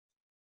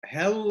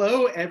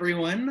Hello,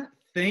 everyone.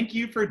 Thank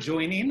you for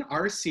joining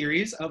our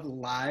series of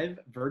live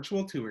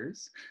virtual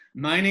tours.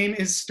 My name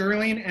is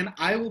Sterling, and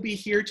I will be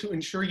here to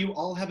ensure you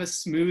all have a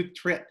smooth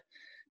trip.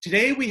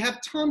 Today, we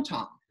have Tom,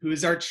 who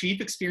is our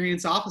Chief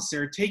Experience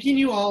Officer, taking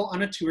you all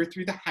on a tour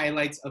through the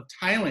highlights of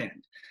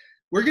Thailand.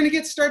 We're going to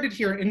get started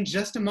here in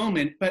just a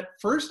moment, but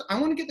first, I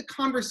want to get the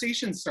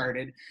conversation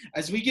started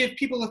as we give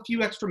people a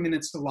few extra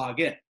minutes to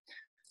log in.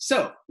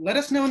 So let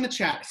us know in the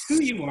chat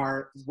who you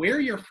are,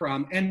 where you're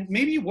from, and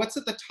maybe what's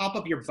at the top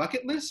of your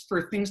bucket list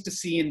for things to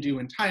see and do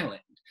in Thailand.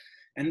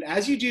 And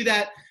as you do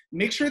that,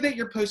 make sure that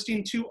you're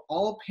posting to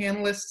all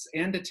panelists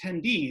and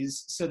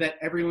attendees so that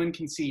everyone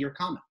can see your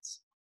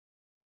comments.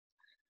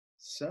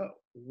 So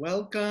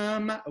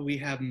welcome. We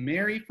have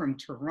Mary from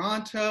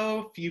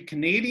Toronto, a few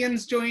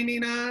Canadians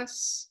joining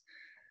us.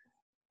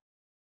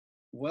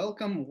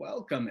 Welcome,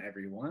 welcome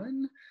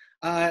everyone.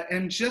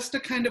 And just to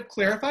kind of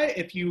clarify,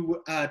 if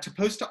you, to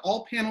post to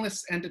all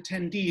panelists and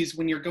attendees,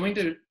 when you're going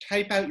to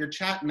type out your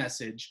chat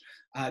message,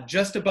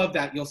 just above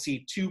that, you'll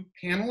see 2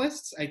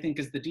 panelists, I think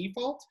is the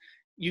default.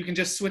 You can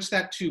just switch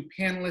that to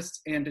panelists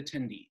and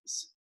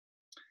attendees.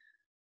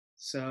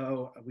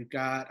 So we've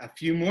got a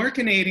few more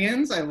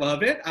Canadians, I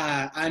love it.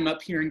 I'm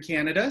up here in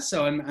Canada,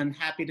 so I'm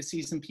happy to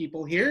see some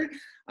people here.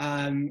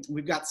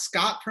 We've got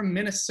Scott from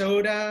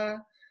Minnesota.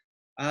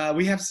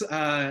 We have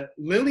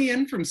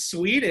Lillian from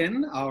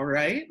Sweden. All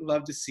right,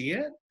 love to see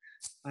it.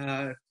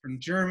 From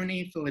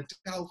Germany,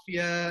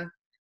 Philadelphia.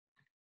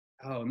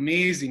 Oh,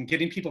 amazing,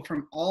 getting people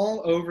from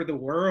all over the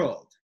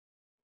world.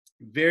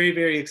 Very,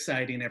 very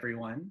exciting,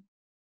 everyone.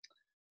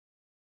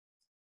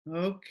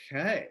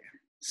 Okay,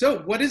 so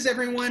what is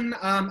everyone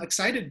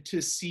excited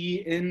to see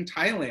in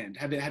Thailand?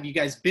 Have you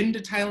guys been to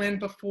Thailand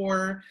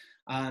before?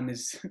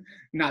 Is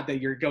not that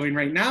you're going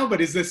right now,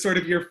 but is this sort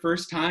of your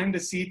first time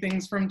to see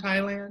things from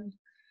Thailand?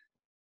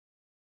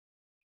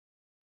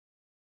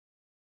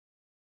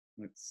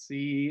 Let's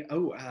see.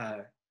 Oh,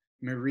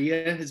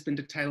 Maria has been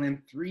to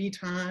Thailand 3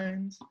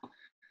 times.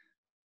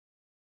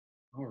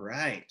 All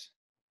right.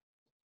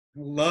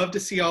 Love to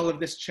see all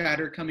of this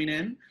chatter coming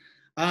in.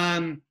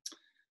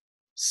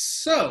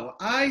 So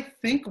I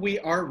think we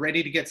are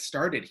ready to get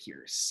started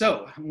here.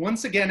 So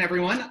once again,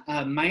 everyone,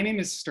 my name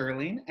is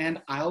Sterling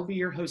and I'll be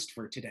your host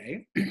for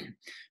today.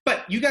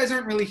 But you guys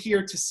aren't really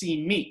here to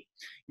see me.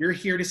 You're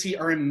here to see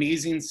our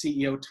amazing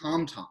CEO,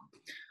 Tom.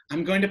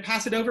 I'm going to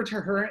pass it over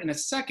to her in a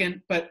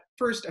second, but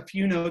first a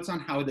few notes on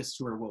how this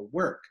tour will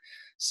work.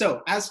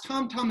 So as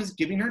Tom is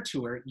giving her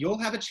tour, you'll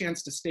have a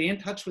chance to stay in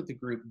touch with the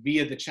group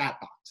via the chat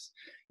box.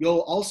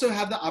 You'll also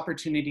have the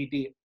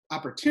opportunity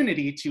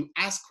to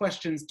ask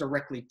questions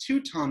directly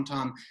to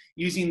Tom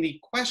using the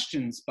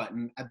questions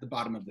button at the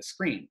bottom of the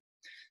screen.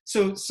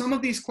 So some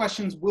of these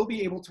questions we'll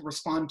be able to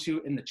respond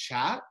to in the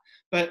chat,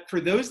 but for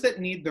those that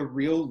need the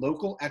real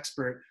local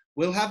expert,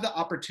 we'll have the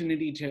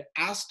opportunity to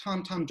ask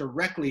Tom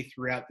directly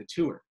throughout the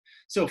tour.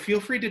 So feel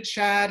free to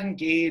chat,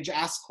 engage,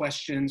 ask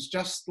questions,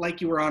 just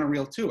like you were on a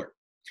real tour.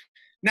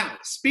 Now,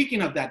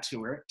 speaking of that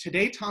tour,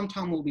 today Tom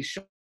will be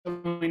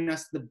showing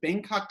us the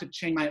Bangkok to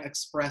Chiang Mai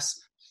Express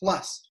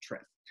Plus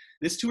trip.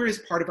 This tour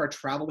is part of our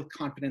Travel with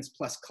Confidence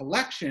Plus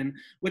collection,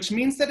 which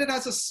means that it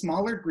has a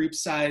smaller group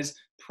size,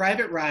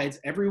 private rides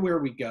everywhere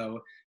we go,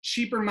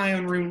 cheaper my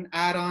own room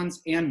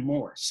add-ons, and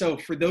more. So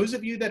for those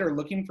of you that are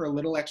looking for a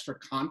little extra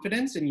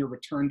confidence in your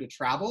return to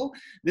travel,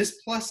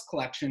 this Plus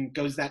collection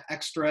goes that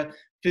extra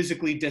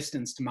physically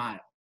distanced mile.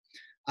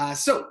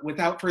 So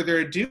without further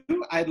ado,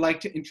 I'd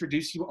like to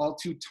introduce you all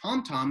to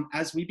Tom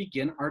as we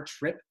begin our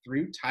trip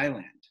through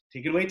Thailand.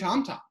 Take it away,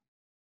 Tom.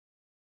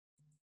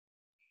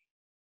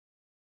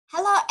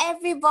 Hello,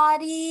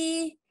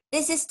 everybody.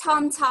 This is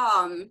Tom.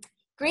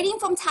 Greeting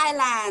from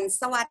Thailand.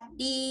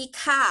 Sawadee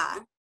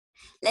ka.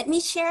 Let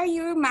me share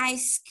you my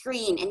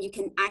screen and you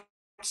can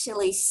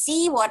actually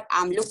see what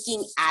I'm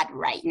looking at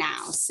right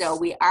now. So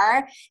we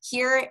are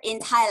here in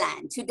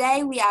Thailand.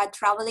 Today we are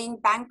traveling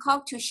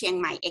Bangkok to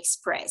Chiang Mai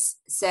Express.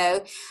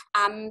 So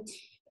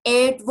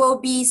it will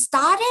be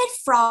started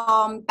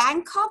from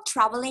Bangkok,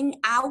 traveling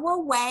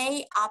our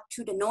way up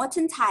to the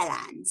northern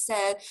Thailand.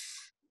 So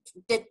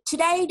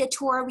today, the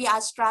tour, we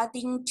are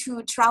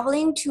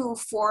traveling to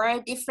 4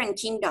 different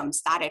kingdoms,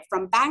 started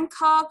from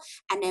Bangkok,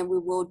 and then we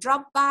will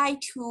drop by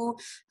to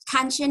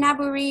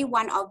Kanchanaburi,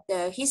 one of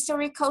the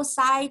historical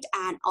sites,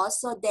 and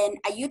also then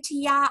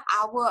Ayutthaya,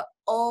 our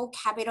old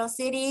capital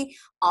city,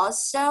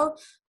 also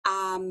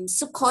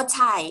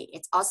Sukhothai,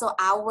 it's also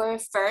our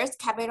first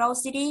capital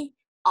city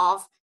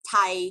of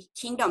Thai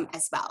kingdom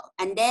as well.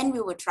 And then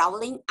we were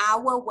traveling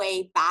our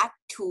way back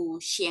to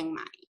Chiang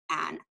Mai.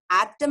 And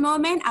at the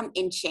moment, I'm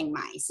in Chiang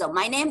Mai. So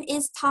my name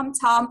is Tom.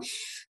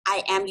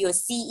 I am your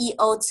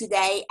CEO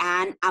today,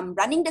 and I'm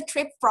running the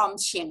trip from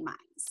Chiang Mai.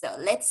 So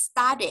let's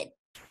start it.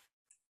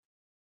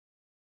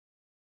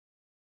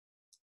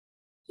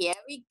 Here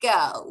we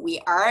go.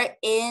 We are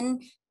in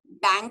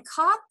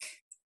Bangkok.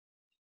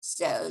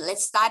 So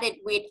let's start it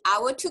with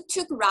our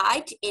tuk-tuk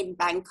ride in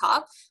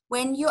Bangkok.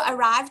 When you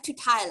arrive to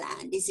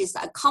Thailand, this is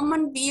a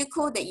common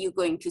vehicle that you're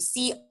going to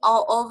see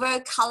all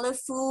over,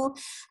 colorful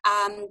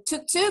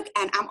tuk-tuk,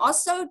 and I'm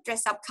also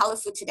dressed up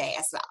colorful today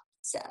as well.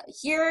 So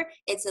here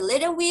it's a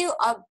little view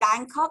of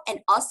Bangkok and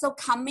also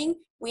coming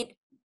with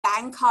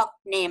Bangkok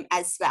name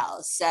as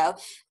well. So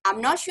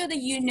I'm not sure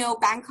that you know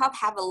Bangkok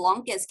have the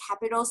longest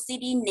capital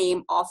city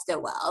name of the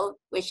world,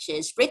 which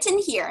is written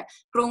here.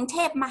 กรุงเท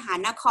พมหา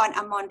นคร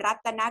อมรรั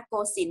ตนโก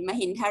สินทร์ม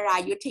หินทรา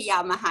ยุทธยา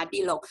มหา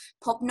ดิลก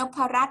พบนพ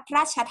รัตน์ร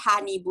าชธา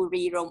นีบุ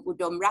รีรัมย์อุ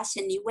ดมราช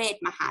นิเวศ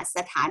น์มหาส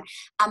ถาน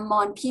อม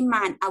รพิม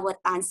านอว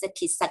ตารส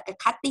ถิตสัก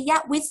คัตติย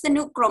วิษ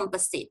ณุกรมปร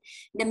ะสิทธิ์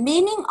The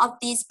meaning of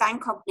this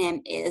Bangkok name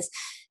is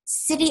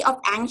City of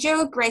Angel,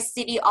 great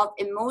city of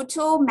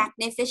immortal,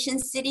 magnificent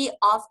city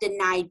of the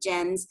nine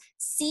gems,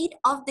 seat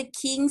of the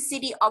king,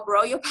 city of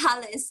royal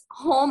palace,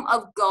 home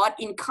of God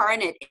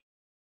incarnate,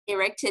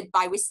 erected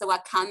by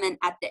Viswakaman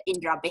at the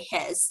Indra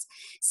behest.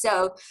 So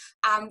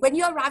when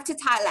you arrive to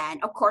Thailand,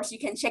 of course, you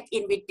can check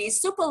in with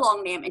this super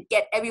long name and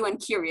get everyone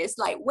curious,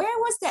 like, where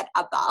was that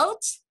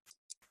about?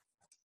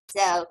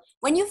 So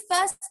when you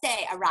first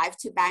day arrive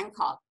to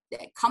Bangkok,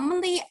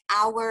 commonly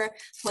our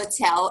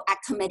hotel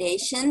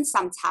accommodation,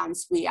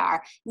 sometimes we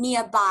are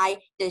nearby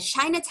the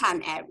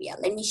Chinatown area.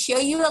 Let me show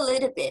you a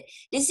little bit.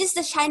 This is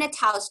the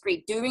Chinatown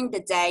street. During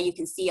the day, you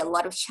can see a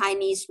lot of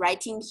Chinese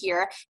writing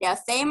here. They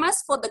are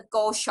famous for the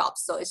gold shop,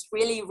 so it's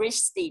really rich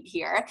street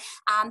here.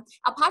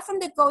 Apart from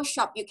the gold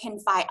shop, you can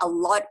find a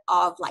lot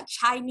of like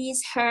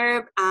Chinese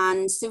herb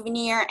and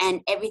souvenir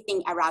and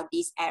everything around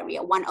this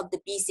area. One of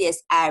the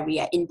busiest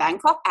area in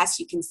Bangkok, as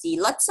you can see,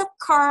 lots of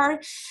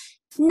cars.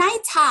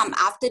 Nighttime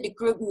after the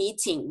group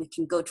meeting, we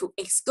can go to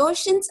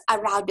excursions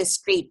around the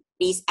street.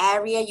 This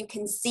area you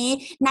can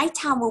see,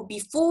 nighttime will be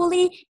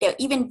fully, they'll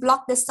even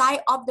block the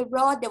side of the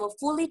road. There will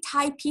fully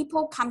Thai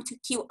people come to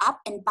queue up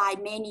and buy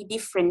many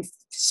different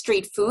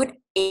street food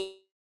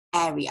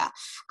area.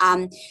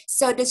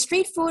 So the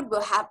street food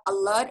will have a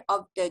lot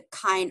of the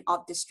kind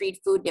of the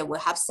street food. They will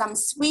have some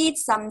sweet,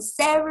 some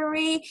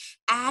savory,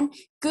 and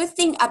good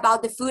thing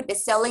about the food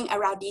that's selling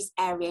around this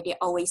area, they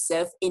always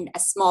serve in a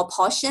small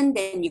portion,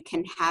 then you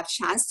can have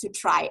chance to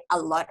try a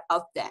lot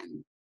of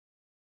them.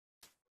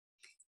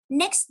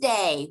 Next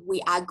day,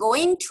 we are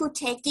going to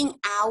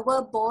taking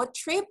our boat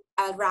trip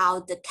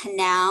around the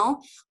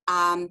canal.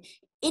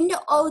 In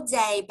the old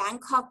day,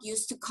 Bangkok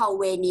used to call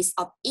Venice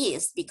of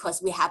East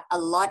because we have a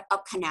lot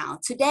of canal.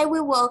 Today, we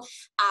will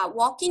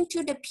walking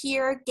to the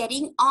pier,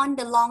 getting on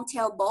the long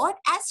tail boat.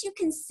 As you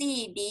can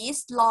see,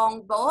 this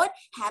long boat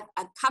have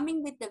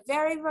coming with a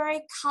very,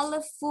 very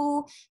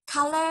colorful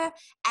color.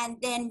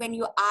 And then when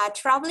you are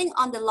traveling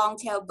on the long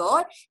tail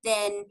boat,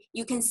 then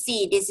you can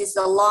see this is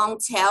a long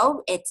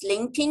tail. It's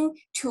linking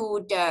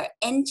to the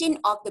engine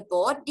of the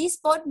boat. These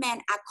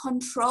boatmen are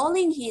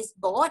controlling his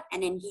boat,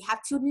 and then he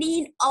have to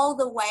lean all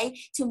the way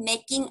to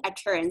making a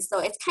turn. So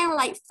it's kind of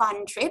like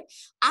fun trip.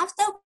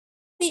 After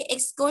the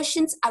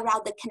excursions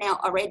around the canal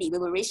already, we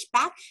will reach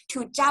back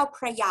to Chao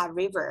Phraya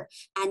River,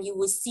 and you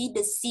will see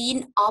the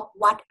scene of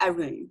Wat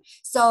Arun.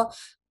 So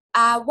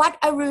Wat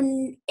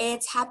Arun,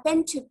 it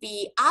happened to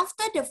be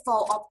after the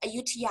fall of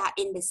Ayutthaya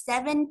in the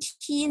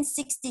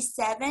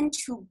 1767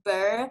 to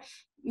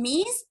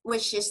Burmese,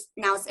 which is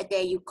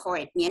nowadays you call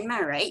it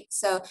Myanmar, right?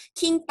 So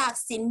King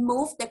Taksin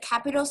moved the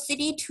capital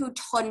city to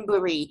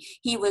Thonburi.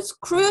 He was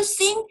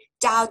cruising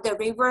down the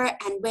river,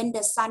 and when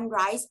the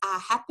sunrise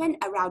happened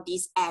around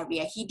this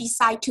area, he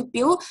decided to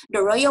build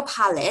the royal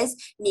palace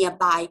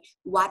nearby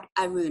Wat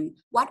Arun.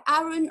 Wat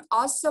Arun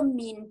also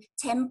means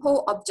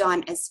Temple of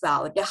John as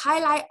well. The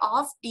highlight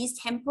of this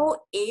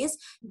temple is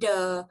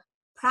the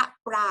Phra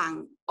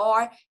Prang,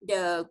 or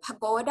the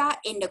pagoda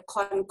in the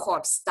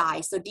Concord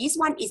style. So this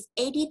one is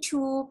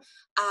 82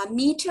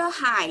 meter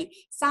high.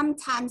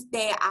 Sometimes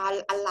they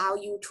allow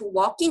you to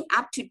walking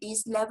up to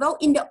this level.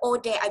 In the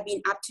old day, I've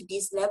been up to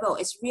this level.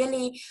 It's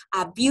really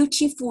a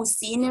beautiful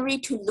scenery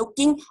to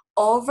looking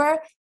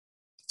over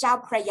Chao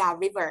Phraya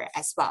River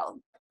as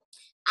well.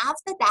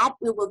 After that,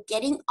 we will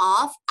getting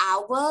off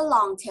our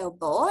long-tail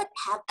boat,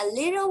 have a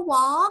little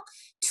walk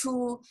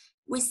to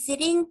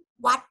visiting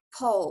Wat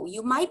Po.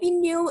 You might be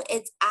new,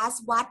 it's as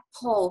Wat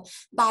Po,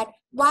 but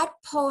Wat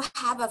Po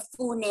have a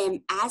full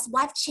name as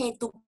Wat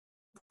Chetu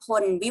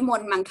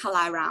Vimon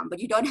Mankalaram, but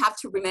you don't have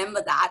to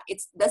remember that.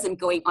 It doesn't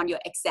go on your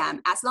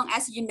exam. As long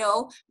as you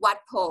know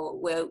Wat Po,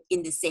 we're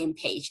in the same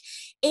page.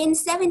 In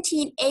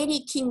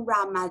 1780, King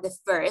Rama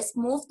I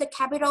moved the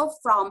capital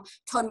from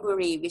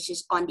Thonburi, which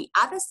is on the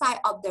other side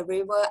of the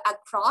river,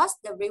 across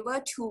the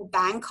river to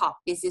Bangkok.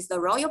 This is the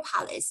royal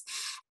palace,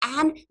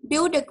 and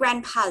built the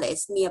grand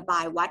palace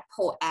nearby Wat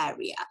Po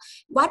area.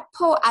 Wat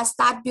Po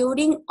start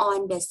building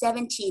on the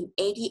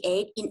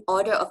 1788 in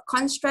order of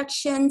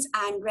constructions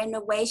and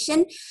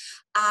renovation.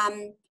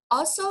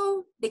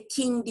 Also, the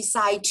king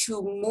decided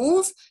to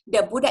move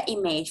the Buddha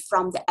image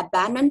from the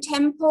abandoned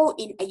temple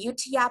in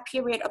Ayutthaya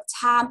period of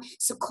time,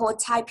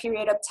 Sukhothai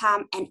period of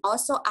time, and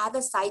also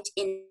other sites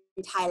in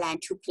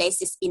Thailand to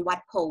places in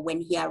Wat Po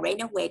when he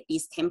renovated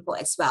this temple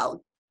as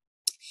well.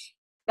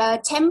 The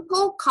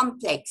temple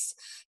complex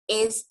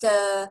is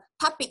the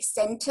public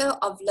center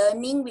of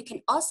learning. We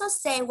can also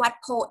say Wat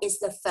Po is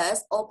the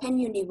first open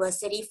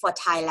university for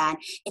Thailand.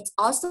 It's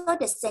also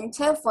the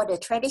center for the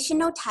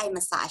traditional Thai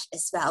massage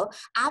as well.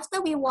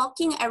 After we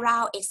walking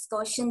around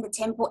excursion the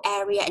temple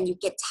area and you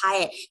get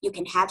tired, you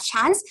can have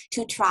chance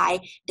to try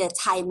the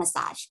Thai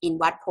massage in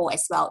Wat Po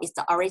as well. It's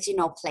the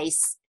original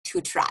place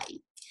to try.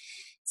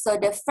 So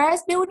the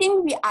first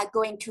building we are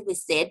going to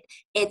visit,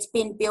 it's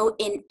been built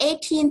in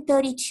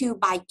 1832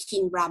 by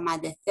King Rama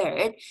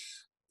III.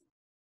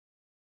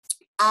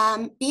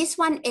 This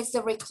one is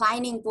the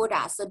reclining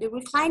Buddha. So the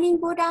reclining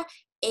Buddha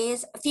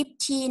is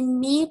 15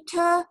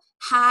 meter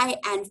high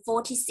and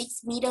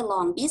 46 meter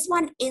long. This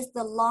one is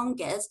the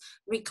longest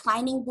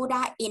reclining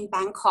Buddha in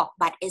Bangkok,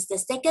 but it's the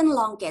second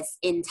longest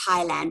in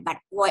Thailand, but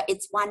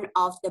it's one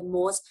of the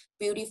most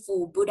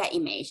beautiful Buddha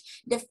image.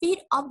 The feet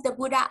of the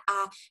Buddha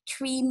are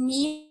 3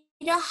 meter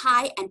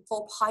high and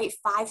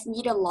 4.5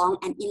 meter long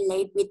and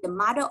inlaid with the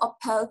mother of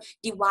pearl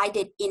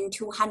divided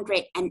into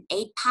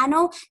 108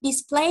 panels,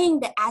 displaying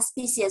the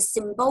auspicious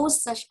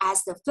symbols such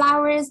as the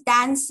flowers,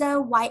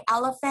 dancer, white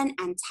elephant,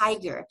 and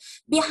tiger.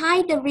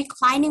 Behind the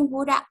reclining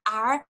Buddha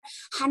are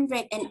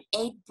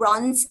 108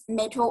 bronze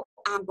metal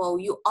bowl.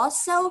 You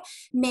also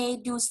may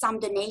do some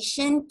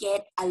donation,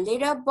 get a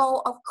little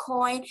bowl of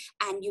coin,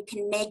 and you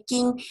can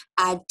making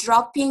a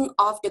dropping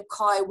of the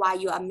coin while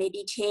you are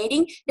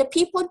meditating. The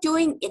people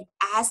doing it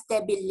as they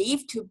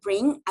believe to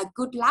bring a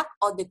good luck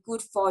or the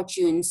good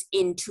fortunes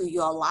into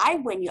your life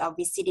when you are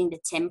visiting the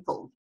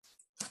temple.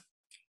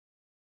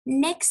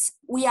 Next,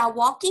 we are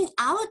walking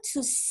out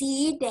to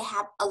see they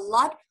have a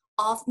lot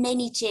of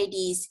many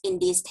JDs in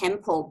this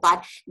temple,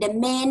 but the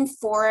main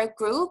four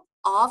group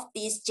of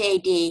this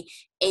JD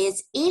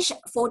is each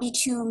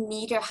 42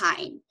 meter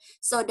high.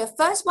 So the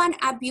first one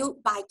are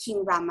built by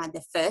King Rama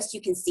I.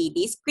 You can see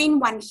this green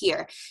one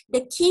here.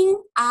 The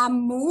king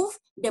moved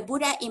the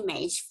Buddha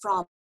image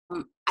from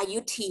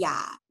Ayutthaya.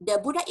 The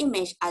Buddha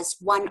image is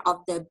one of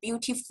the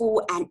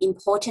beautiful and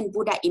important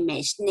Buddha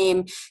image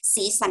named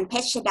Si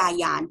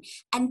Sanpechadayan.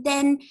 And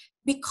then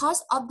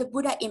because of the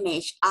Buddha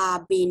image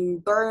been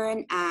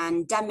burned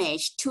and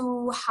damaged,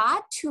 too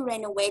hard to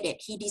renovate it,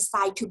 he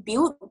decided to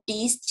build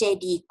this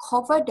JD,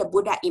 cover the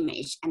Buddha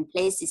image and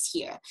place it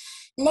here.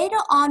 Later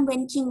on,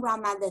 when King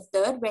Rama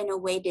III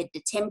renovated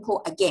the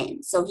temple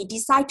again, so he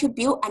decided to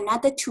build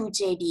another 2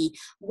 JD,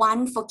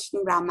 one for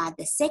King Rama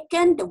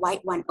II, the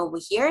white one over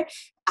here,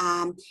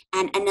 and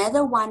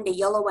another one, the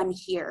yellow one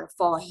here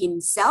for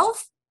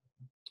himself.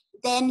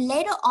 Then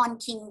later on,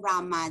 King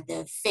Rama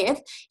V,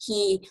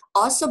 he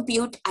also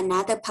built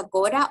another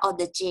pagoda or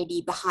the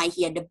JD behind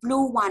here, the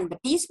blue one, but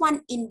this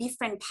one in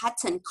different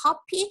pattern,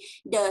 copy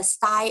the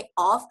style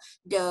of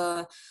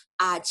the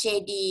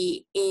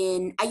JD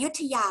in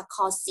Ayutthaya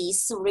called Si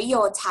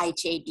Suryo Thai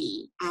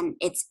JD, and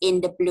it's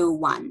in the blue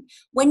one.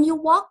 When you're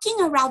walking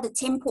around the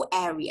temple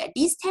area,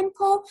 these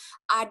temples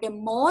are the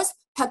most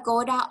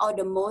pagoda or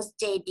the most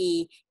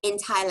JD in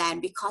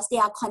Thailand because they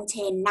are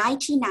contain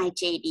 99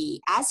 JD.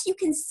 As you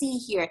can see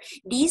here,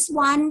 this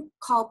one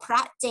called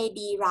Prat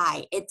JD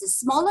Rai. It's a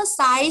smaller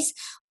size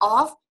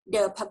of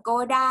the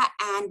pagoda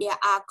and there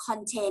are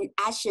contain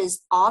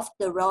ashes of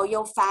the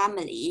royal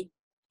family.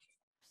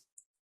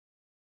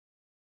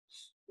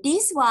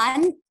 This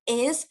one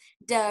is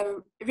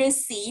the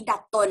Risi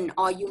Daton,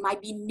 or you might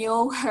be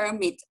no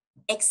hermit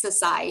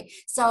exercise.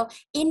 So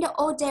in the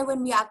old day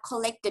when we are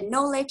collect the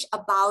knowledge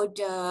about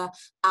the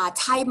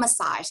Thai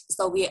massage,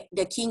 so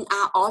the king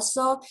are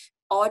also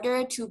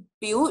ordered to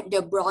build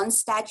the bronze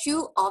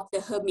statue of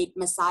the hermit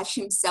massage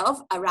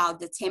himself around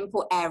the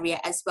temple area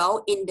as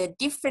well in the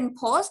different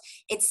pose.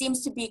 It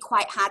seems to be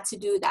quite hard to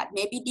do that.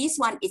 Maybe this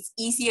one is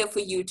easier for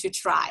you to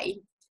try.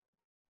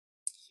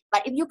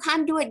 But if you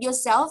can't do it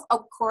yourself,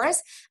 of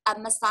course, a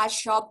massage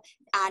shop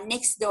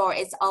next door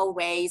is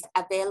always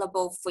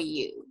available for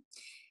you.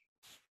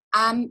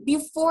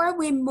 Before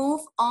we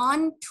move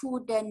on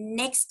to the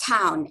next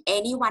town,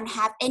 anyone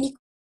have any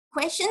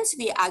questions?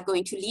 We are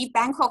going to leave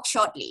Bangkok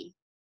shortly.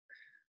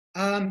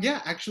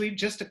 Yeah, actually,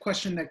 just a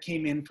question that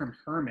came in from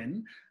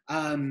Herman.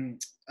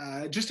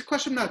 Just a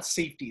question about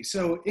safety.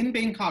 So in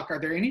Bangkok, are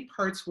there any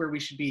parts where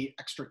we should be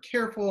extra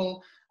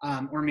careful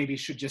or maybe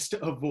should just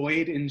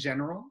avoid in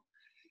general?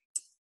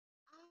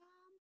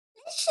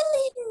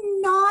 Actually,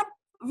 not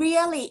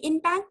really. In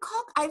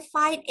Bangkok, I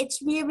find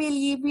it's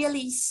really,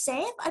 really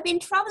safe. I've been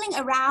traveling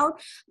around,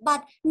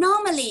 but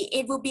normally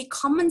it will be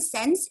common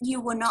sense.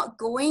 You will not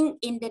going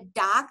in the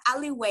dark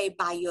alleyway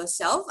by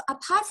yourself.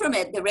 Apart from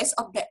it, the rest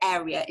of the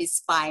area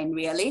is fine,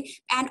 really.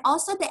 And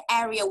also the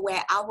area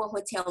where our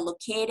hotel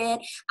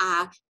located,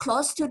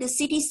 close to the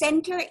city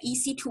center,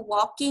 easy to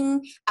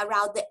walking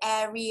around the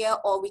area,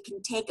 or we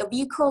can take a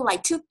vehicle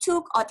like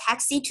tuk-tuk or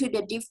taxi to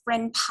the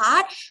different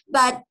part.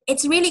 But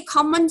it's really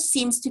common,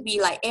 seems to be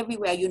like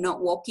everywhere. You're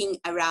not walking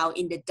around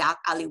in the dark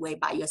alleyway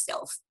by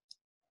yourself.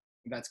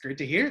 That's great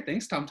to hear.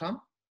 Thanks, Tom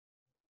Tom.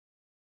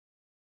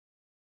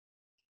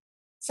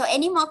 So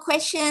any more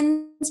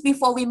questions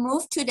before we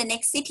move to the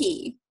next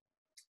city?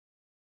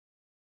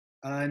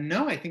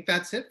 No, I think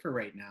that's it for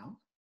right now.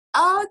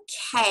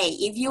 Okay,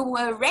 if you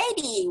were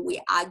ready, we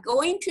are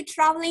going to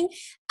traveling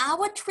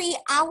our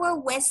 3-hour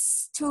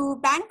west to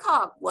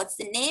Bangkok. What's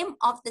the name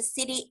of the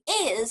city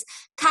is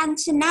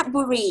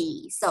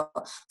Kanchanaburi. So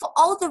for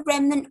all the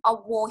remnant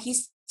of war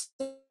history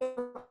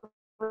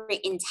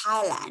in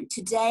Thailand,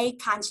 today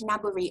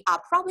Kanchanaburi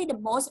are probably the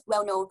most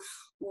well-known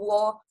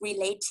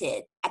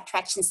war-related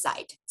attraction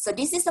site. So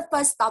this is the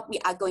first stop we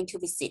are going to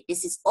visit.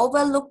 This is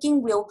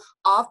overlooking view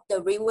of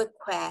the River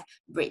Kwai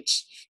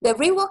Bridge. The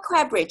River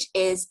Kwai Bridge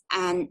is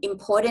an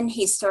important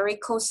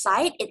historical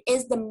site. It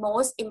is the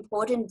most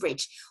important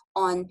bridge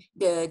on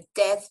the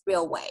Death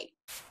Railway.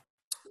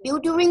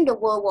 Built during the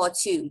World War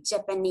II,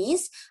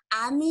 Japanese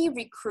Army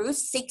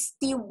recruits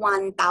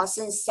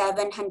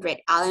 61,700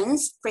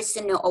 aliens,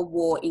 prisoners of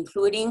war,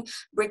 including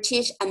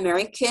British,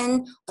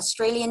 American,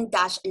 Australian,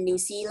 Dutch, and New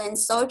Zealand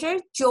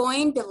soldiers,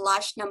 joined the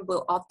large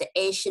number of the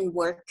Asian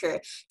workers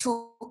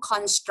to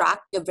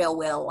construct the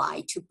railway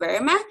line to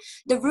Burma.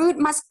 The route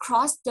must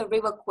cross the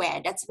River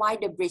Kwai. That's why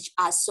the bridge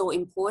are so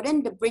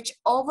important. The bridge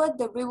over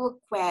the River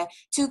Kwai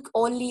took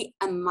only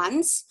a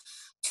month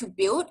to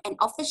build and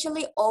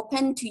officially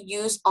opened to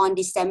use on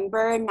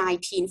December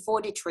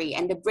 1943,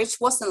 and the bridge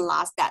wasn't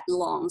last that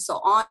long. So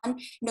on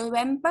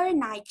November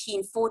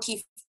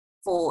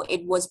 1944,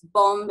 it was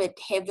bombed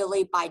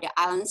heavily by the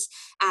aliens,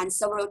 and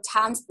several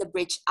times the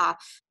bridge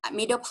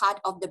middle part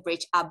of the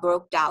bridge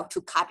broke down to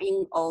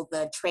cutting all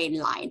the train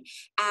line.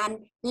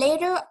 And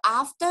later,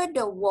 after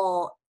the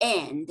war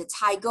ended, the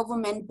Thai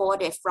government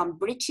bought it from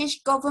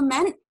British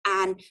government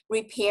and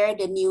repaired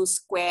the new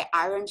square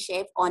iron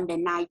shape on the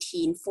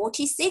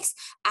 1946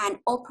 and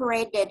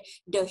operated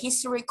the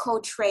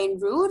historical train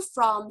route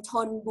from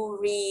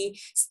Thonburi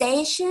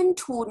station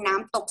to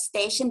Nam Tok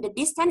station. The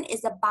distance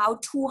is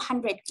about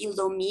 200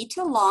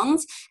 kilometers long,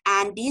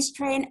 and these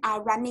trains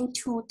are running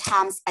 2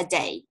 times a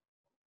day.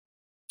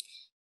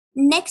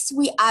 Next,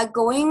 we are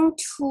going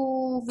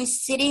to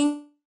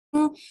visiting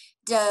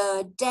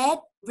the Dead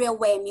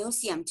Railway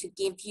Museum to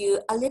give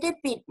you a little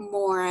bit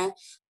more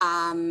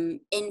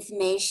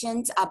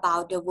information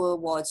about the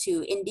World War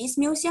II. In this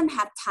museum,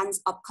 have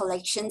tons of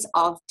collections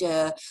of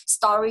the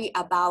story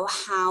about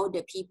how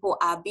the people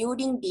are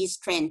building these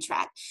train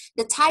tracks.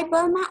 The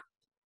Thai-Burma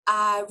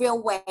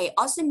railway,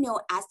 also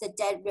known as the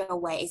Dead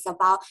Railway, is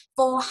about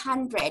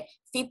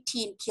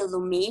 415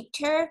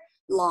 kilometers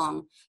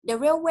long. The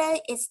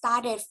railway is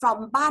started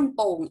from Ban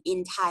Pong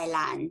in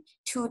Thailand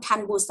to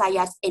Than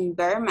Busayat in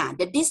Burma.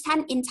 The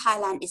distance in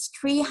Thailand is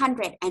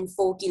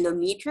 304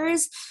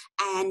 kilometers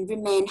and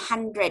remain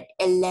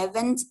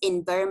 111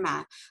 in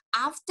Burma.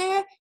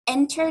 After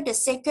entered the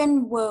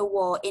Second World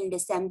War in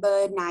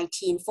December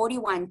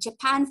 1941,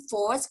 Japan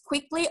forced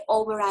quickly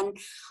overrun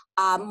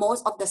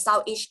most of the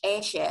Southeast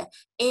Asia.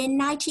 In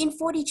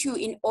 1942,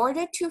 in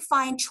order to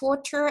find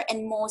shorter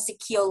and more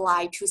secure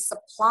line to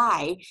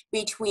supply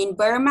between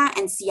Burma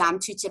and Siam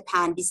to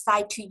Japan,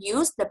 decided to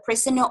use the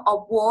prisoner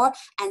of war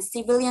and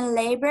civilian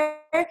labor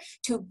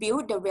to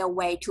build the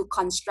railway to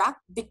construct,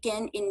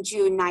 began in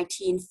June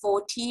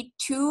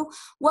 1942,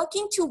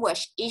 working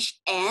towards each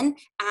end,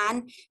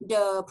 and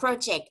the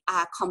project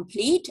are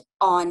complete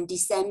on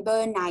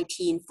December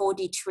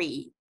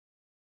 1943.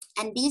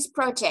 And these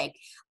projects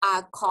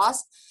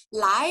cost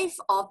life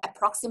of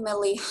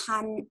approximately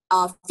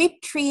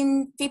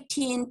 15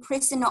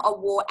 prisoners of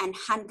war and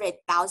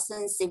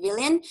 100,000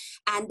 civilians.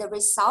 And the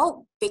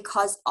result,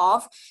 because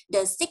of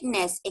the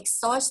sickness,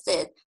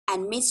 exhausted,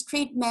 and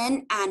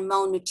mistreatment and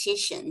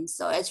malnutrition.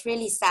 So it's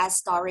really sad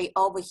story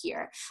over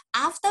here.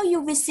 After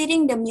you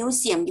visiting the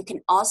museum, you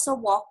can also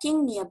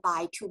walking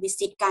nearby to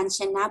visit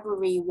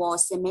Kanchanaburi War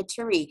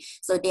Cemetery.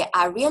 So they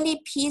are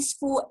really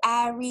peaceful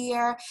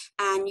area,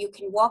 and you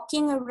can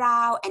walking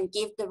around and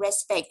give the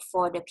respect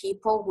for the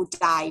people who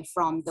died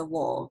from the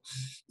war.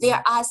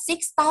 There are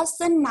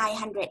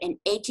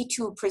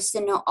 6,982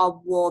 prisoners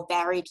of war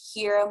buried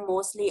here,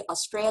 mostly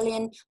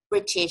Australian,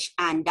 British,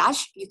 and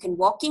Dutch. You can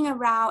walking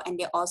around, and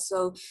they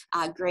also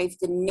grave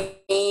the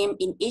name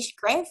in each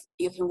grave.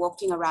 You can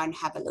walking around and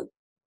have a look.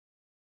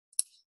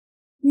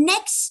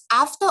 Next,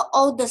 after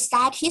all the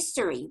sad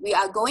history, we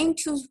are going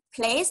to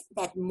place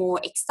that more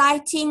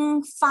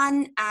exciting,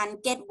 fun,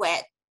 and get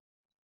wet.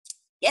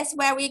 Guess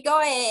where we're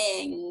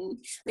going?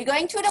 We're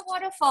going to the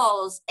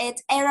waterfalls.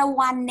 It's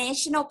Erawan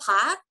National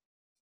Park.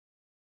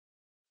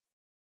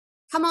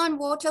 Come on,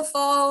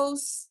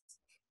 waterfalls.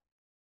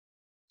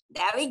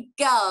 There we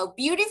go.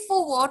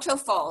 Beautiful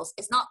waterfalls.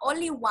 It's not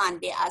only one,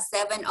 there are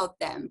 7 of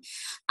them.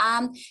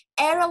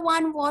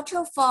 Erawan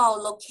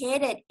Waterfall,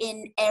 located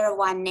in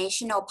Erawan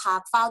National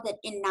Park, founded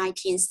in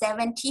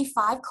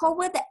 1975,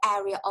 covered the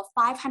area of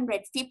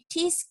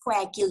 550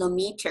 square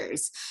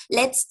kilometers.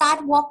 Let's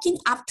start walking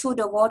up to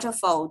the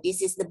waterfall.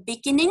 This is the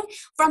beginning.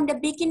 From the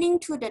beginning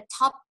to the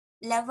top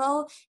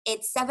level,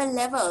 it's 7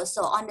 levels.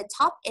 So on the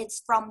top,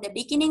 it's from the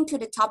beginning to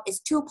the top is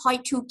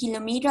 2.2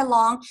 kilometers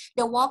long.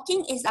 The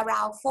walking is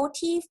around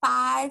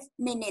 45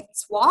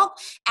 minutes walk.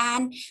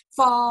 And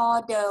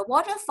for the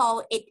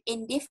waterfall, it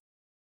in different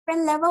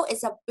different level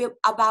is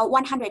about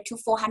 100 to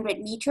 400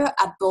 meters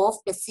above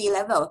the sea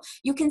level.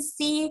 You can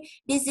see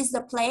this is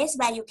the place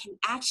where you can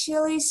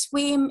actually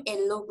swim.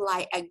 It look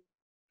like a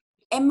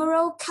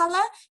emerald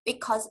color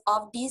because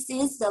of this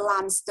is the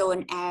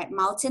limestone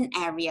mountain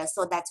area,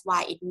 so that's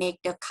why it make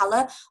the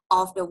color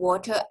of the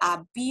water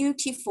are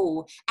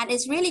beautiful, and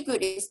it's really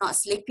good. It's not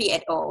slippery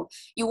at all.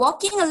 You're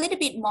walking a little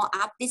bit more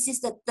up. This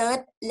is the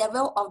third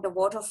level of the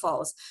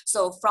waterfalls.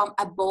 So from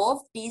above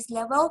this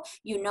level,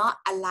 you're not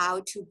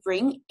allowed to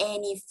bring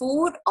any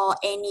food or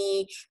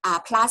any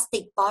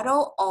plastic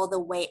bottle all the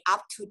way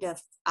up to the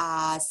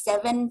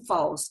 7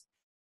 falls.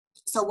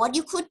 So what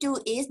you could do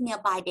is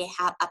nearby they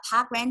have a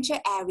park ranger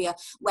area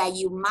where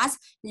you must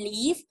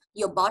leave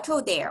your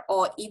bottle there,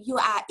 or if you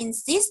are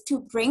insist to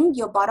bring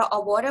your bottle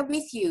of water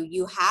with you,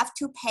 you have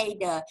to pay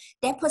the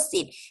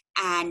deposit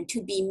and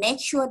to be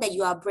make sure that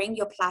you are bring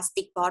your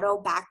plastic bottle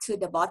back to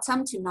the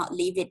bottom to not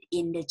leave it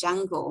in the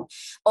jungle.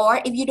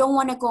 Or if you don't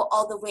want to go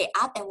all the way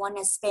up and want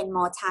to spend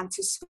more time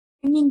to swimming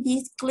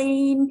this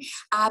clean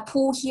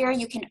pool here,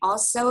 you can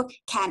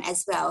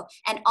as well.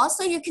 And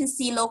also you can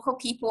see local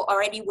people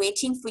already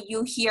waiting for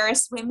you here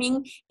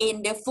swimming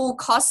in the full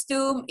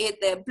costume in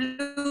the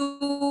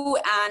blue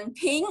and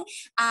pink.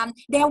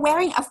 They're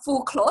wearing a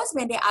full clothes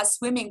when they are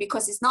swimming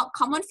because it's not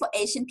common for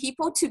Asian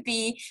people to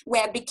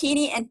wear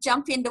bikini and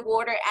jump in the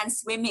water and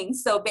swimming.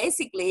 So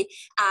basically,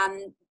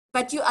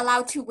 but you're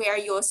allowed to wear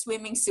your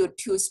swimming suit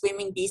to swim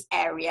in this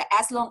area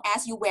as long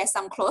as you wear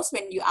some clothes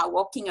when you are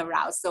walking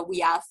around. So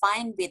we are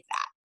fine with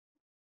that.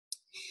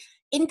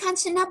 In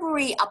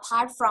Kanchanaburi,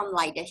 apart from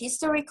like the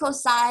historical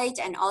site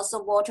and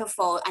also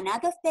waterfall,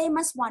 another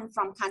famous one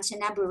from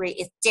Kanchanaburi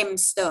is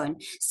gemstone.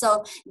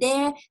 So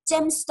the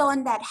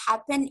gemstone that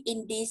happen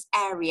in this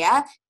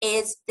area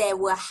is they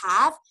will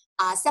have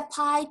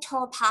sapphire,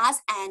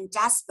 topaz, and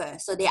jasper.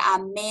 So they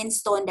are main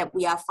stone that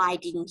we are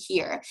finding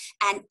here.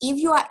 And if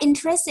you are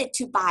interested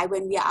to buy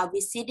when we are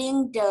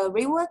visiting the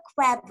River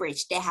Kwai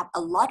Bridge, they have a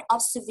lot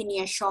of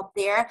souvenir shop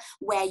there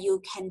where you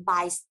can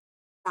buy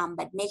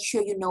but make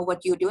sure you know what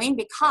you're doing,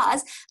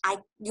 because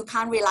you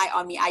can't rely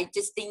on me. I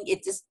just think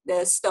it's just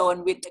the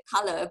stone with the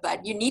color,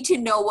 but you need to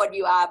know what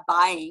you are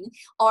buying.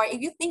 Or if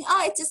you think,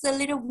 oh, it's just a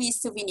little wee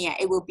souvenir,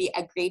 it will be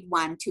a great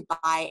one to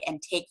buy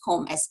and take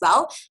home as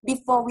well.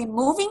 Before we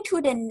moving to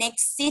the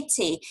next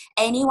city,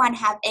 anyone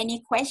have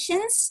any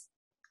questions,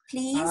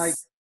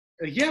 please?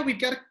 Yeah, we've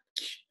got a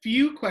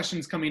few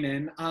questions coming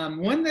in.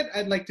 One that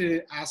I'd like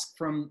to ask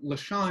from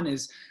LaShawn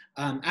is,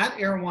 at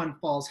Erewhon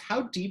Falls,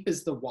 how deep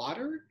is the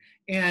water?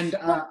 And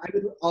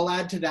I'll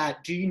add to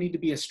that, do you need to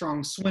be a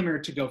strong swimmer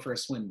to go for a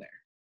swim there?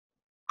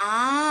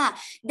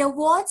 The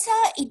water,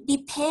 it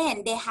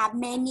depends. They have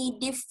many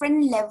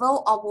different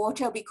level of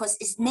water because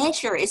it's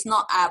nature. It's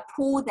not a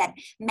pool, that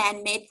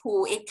man-made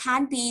pool. It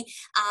can't be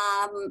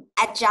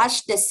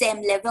adjust the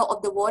same level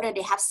of the water.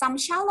 They have some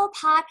shallow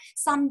part,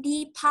 some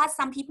deep part.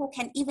 Some people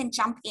can even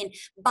jump in.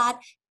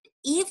 But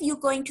if you're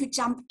going to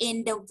jump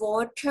in the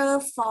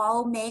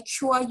waterfall, make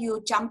sure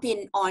you jump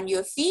in on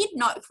your feet,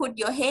 not put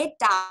your head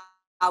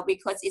down,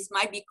 because it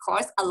might be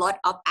cause a lot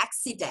of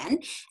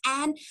accident.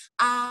 And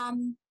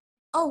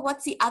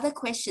what's the other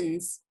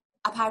questions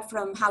apart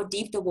from how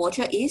deep the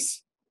water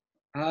is?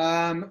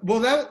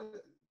 Well,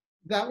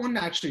 that one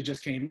actually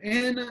just came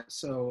in,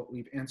 so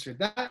we've answered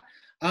that.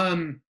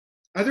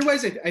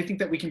 Otherwise, I think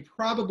that we can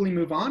probably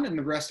move on, and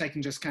the rest I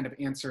can just kind of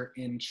answer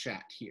in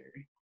chat here.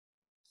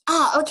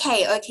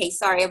 Okay,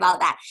 sorry about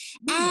that.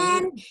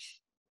 And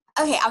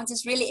okay, I'm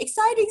just really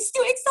excited. It's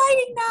too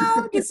exciting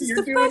now. This is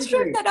the first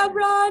trip that I've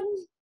run.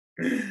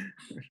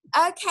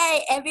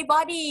 Okay,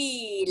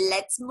 everybody,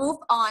 let's move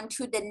on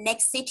to the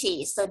next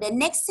city. So the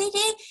next city,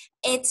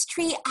 it's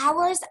 3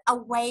 hours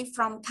away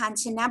from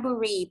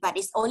Kanchanaburi, but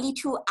it's only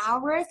 2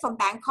 hours from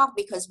Bangkok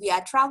because we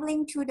are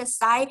traveling to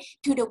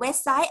the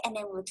west side, and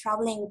then we're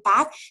traveling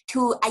back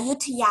to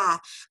Ayutthaya.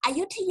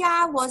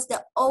 Ayutthaya was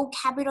the old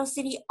capital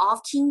city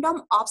of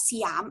Kingdom of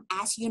Siam,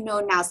 as you know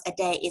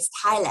nowadays is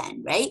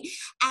Thailand, right?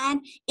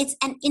 And it's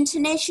an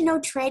international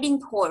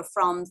trading port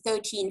from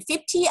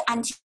 1350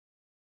 until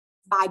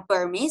by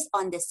Burmese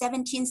on the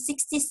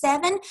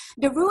 1767.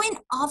 The ruin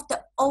of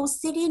the old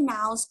city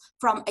now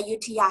from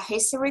Ayutthaya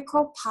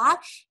Historical Park,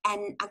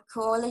 an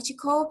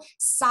archaeological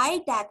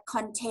site that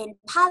contains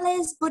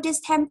palace,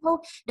 Buddhist temple.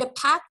 The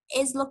park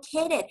is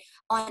located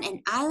on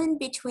an island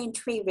between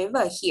 3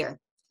 rivers here.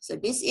 So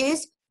this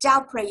is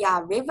Chao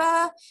Phraya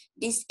River,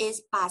 this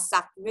is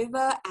Pasak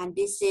River, and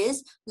this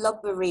is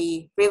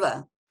Lopburi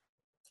River.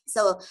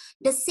 So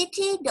the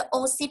city, the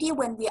old city,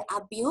 when we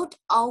are built,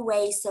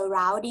 always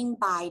surrounding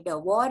by the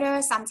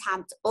water,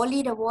 sometimes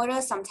only the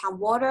water, sometimes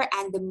water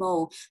and the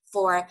mold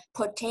for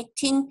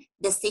protecting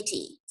the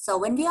city. So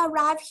when we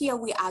arrive here,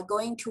 we are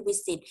going to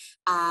visit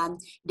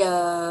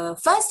the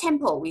first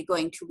temple we're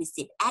going to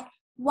visit at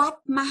Wat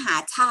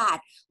Mahathat.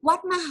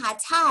 Wat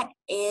Mahathat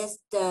is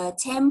the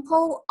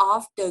temple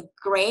of the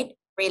great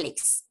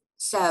relics.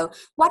 So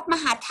Wat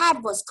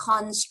Mahathat was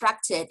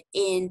constructed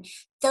in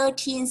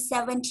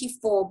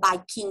 1374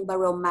 by King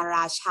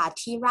Baromaraja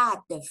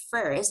Thiraj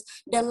I.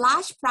 The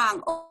large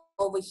prang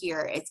over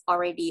here, it's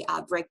already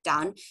a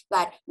breakdown,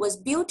 but was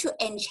built to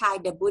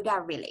enshrine the Buddha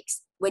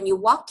relics. When you're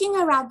walking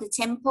around the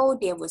temple,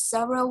 there were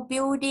several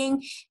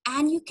buildings,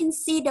 and you can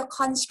see the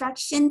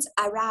constructions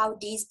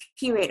around this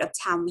period of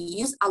time. We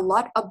use a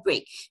lot of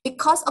brick.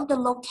 Because of the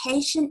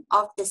location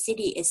of the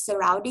city is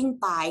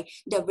surrounded by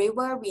the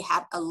river, we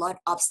have a lot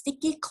of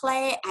sticky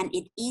clay, and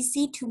it's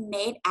easy to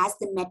make as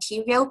the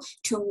material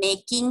to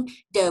making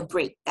the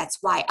brick. That's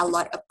why a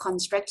lot of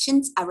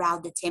constructions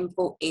around the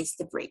temple is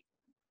the brick.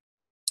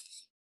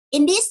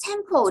 In this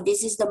temple,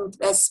 this is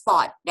the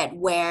spot that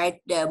where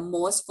the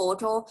most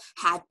photo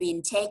had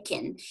been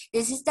taken.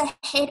 This is the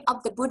head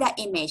of the Buddha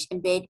image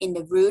embedded in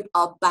the root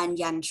of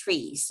banyan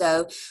tree.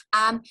 So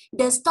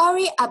the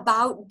story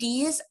about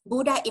this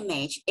Buddha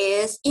image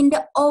is in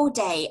the old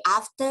day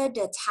after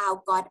the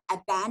town got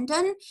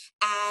abandoned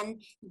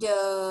and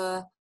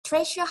the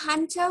treasure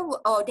hunter,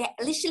 or they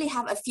literally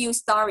have a few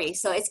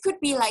stories. So it could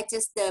be like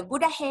just the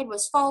Buddha head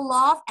was fall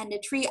off and the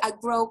tree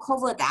grow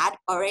cover that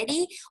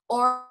already,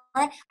 or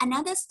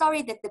another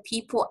story that the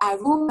people are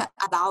rumored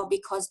about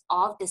because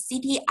of the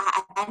city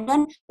are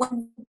abandoned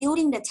when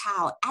building the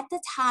town. At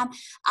the time,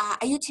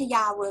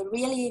 Ayutthaya were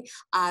really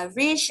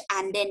rich,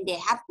 and then they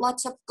have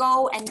lots of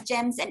gold and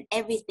gems and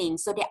everything.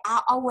 So they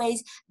are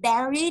always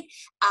buried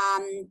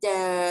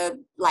the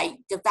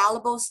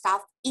valuable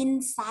stuff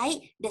inside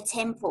the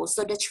temple.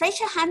 So the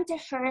treasure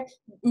hunter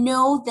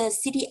know the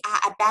city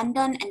are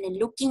abandoned and they're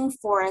looking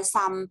for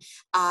some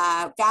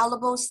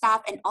valuable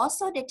stuff, and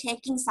also they're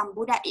taking some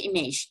Buddha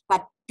image.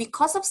 But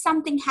because of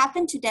something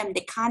happened to them,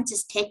 they can't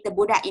just take the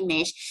Buddha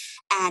image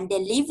and they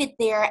leave it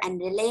there, and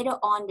then later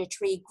on the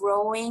tree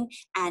growing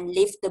and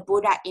leave the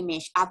Buddha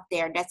image up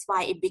there. That's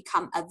why it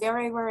become a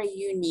very, very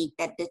unique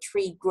that the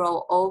tree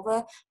grow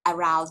over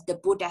around the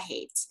Buddha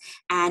heads.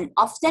 And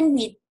often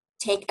we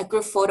take a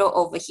group photo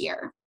over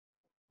here.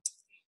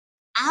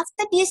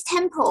 After this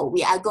temple,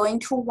 we are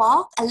going to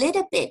walk a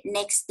little bit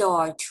next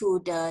door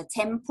to the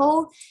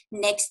temple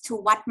next to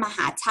Wat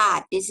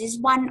Mahathat. This is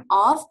one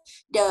of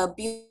the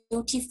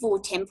beautiful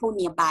temple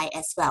nearby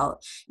as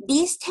well.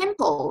 This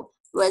temple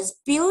was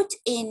built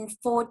in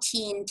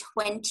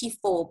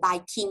 1424 by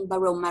King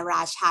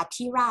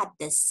Baromarajathiraj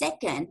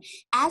II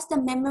as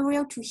the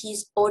memorial to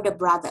his older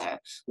brother.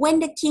 When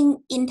the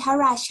King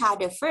Intaraja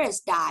I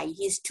died,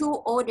 his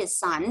two older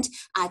sons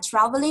are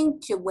traveling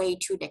the way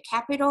to the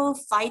capital,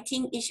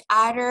 fighting each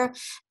other,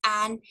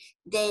 and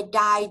they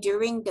died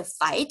during the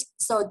fight.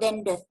 So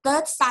then the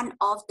third son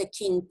of the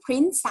king,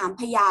 Prince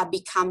Sampaya,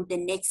 became the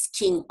next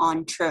king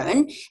on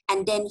throne.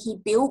 And then he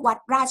built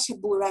Wat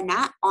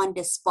Ratchaburana on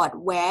the spot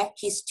where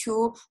his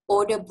two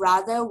older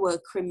brothers were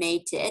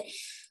cremated.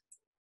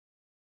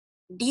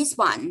 This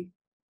one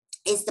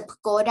is the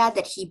pagoda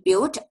that he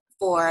built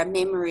for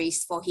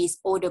memories for his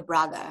older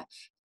brother.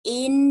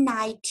 In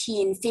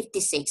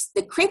 1956,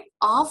 the crypt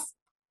of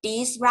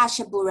this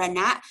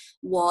Ratchaburana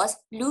was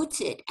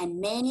looted,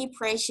 and many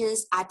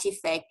precious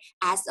artifacts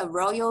as a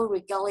royal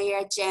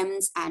regalia,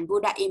 gems, and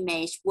Buddha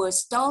image were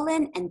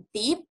stolen, and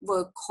thieves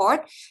were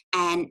caught.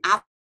 And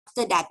after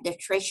that, the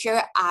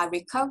treasure are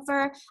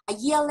recovered. A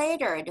year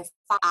later, the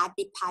art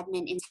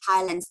department in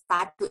Thailand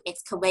started to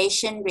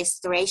excavation,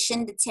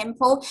 restoration the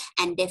temple,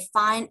 and they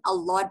find a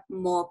lot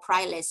more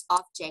priceless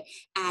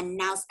objects. And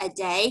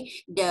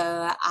nowadays,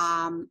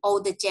 all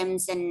the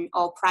gems and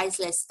all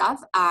priceless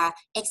stuff are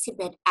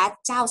exhibited at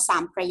Chao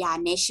Sampraya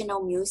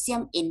National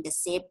Museum in the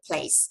same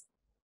place.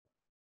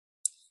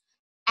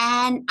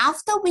 And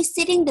after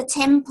visiting the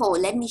temple,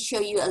 let me show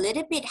you a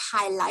little bit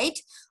highlight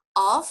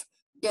of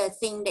the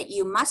thing that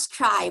you must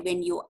try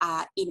when you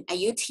are in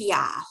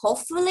Ayutthaya.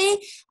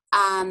 Hopefully,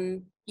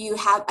 you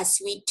have a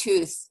sweet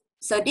tooth.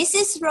 So this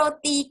is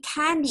roti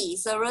candy.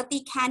 So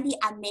roti candy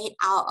are made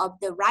out of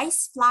the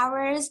rice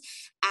flours,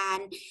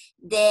 and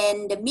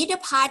then the middle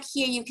part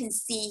here you can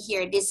see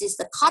here, this is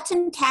the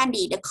cotton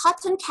candy. The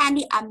cotton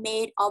candy are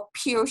made of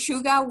pure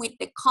sugar with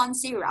the corn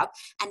syrup,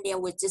 and they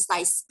were just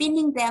like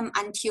spinning them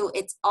until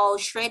it's all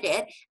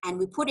shredded, and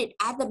we put it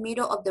at the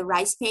middle of the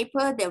rice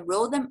paper. They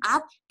roll them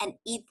up and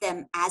eat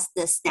them as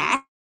the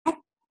snack.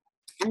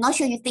 I'm not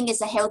sure you think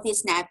it's a healthy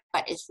snack,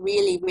 but it's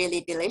really,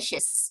 really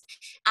delicious.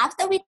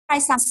 After we try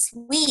some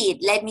sweet,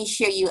 let me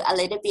show you a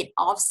little bit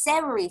of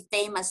savory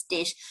famous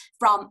dish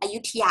from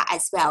Ayutthaya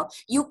as well.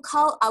 We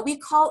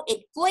call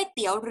it Goi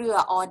Tiao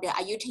Rua, or the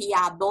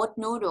Ayutthaya boat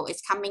noodle.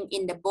 It's coming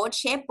in the boat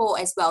shape bowl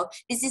as well.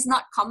 This is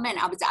not common.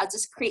 I'll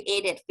just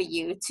create it for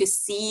you to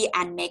see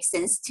and make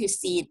sense to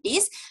see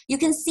this. You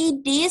can see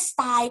this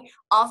style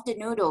of the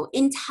noodle.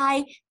 In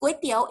Thai, Goi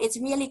Tiao is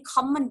really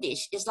common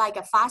dish. It's like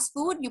a fast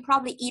food. You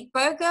probably eat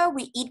burger,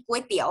 we eat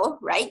Goi Tiao,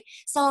 right?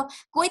 So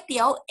Goi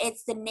Tiao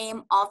is the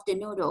name of the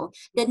noodle.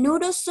 The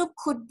noodle soup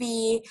could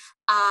be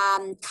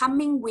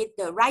coming with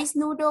the rice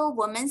noodle,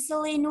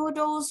 vermicelli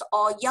noodles,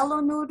 or yellow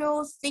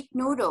noodles, thick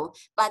noodle.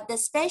 But the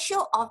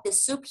special of the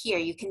soup here,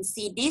 you can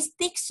see this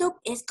thick soup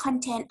is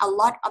contain a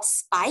lot of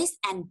spice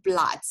and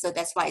blood. So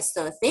that's why it's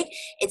so thick.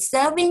 It's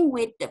serving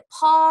with the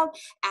pork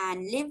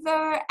and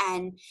liver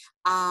and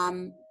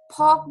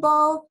pork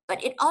bowl,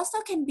 but it also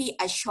can be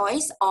a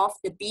choice of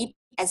the beef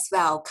as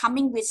well,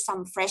 coming with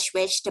some fresh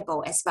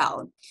vegetable as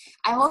well.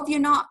 I hope you're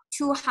not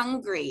too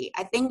hungry.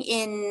 I think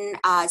in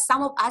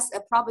some of us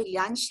are probably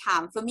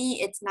lunchtime. For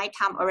me, it's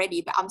nighttime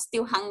already, but I'm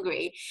still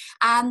hungry.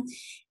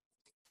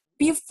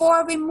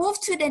 Before we move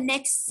to the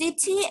next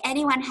city,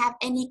 anyone have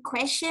any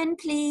question,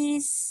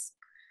 please?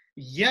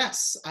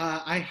 Yes,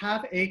 I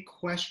have a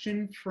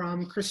question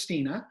from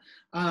Christina.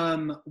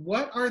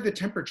 What are the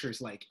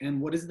temperatures like, and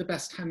what is the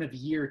best time of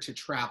year to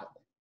travel?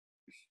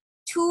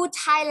 To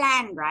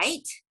Thailand,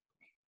 right?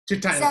 To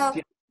Thailand,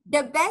 So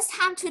the best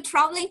time to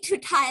traveling to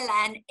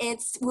Thailand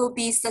will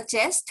be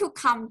suggest to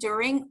come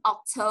during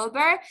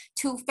October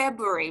to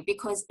February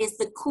because it's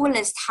the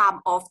coolest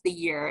time of the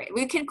year.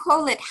 We can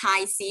call it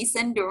high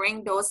season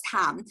during those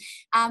times.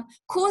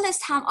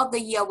 Coolest time of the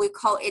year we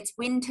call it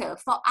winter.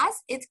 For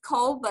us it's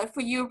cold, but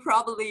for you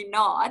probably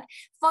not.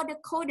 For the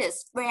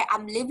coldest, where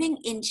I'm living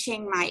in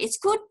Chiang Mai, it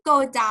could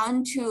go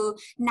down to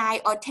 9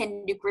 or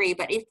 10 degrees,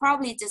 but it's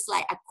probably just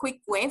like a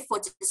quick wave for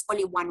just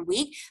only 1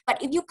 week.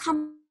 But if you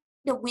come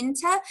the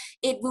winter,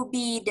 it will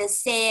be the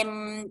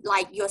same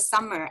like your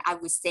summer, I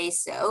would say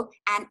so,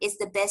 and it's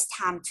the best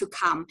time to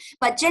come.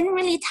 But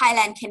generally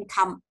Thailand can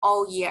come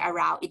all year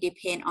around. It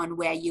depends on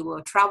where you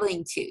were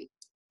traveling to.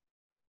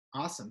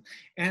 Awesome.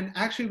 And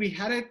actually we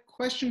had a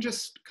question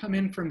just come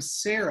in from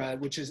Sarah,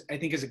 which is I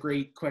think is a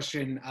great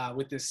question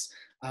with this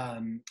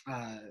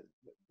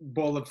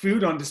bowl of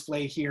food on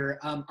display here.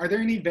 Are there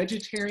any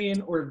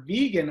vegetarian or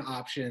vegan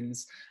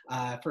options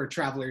for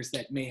travelers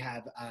that may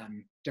have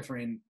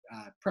different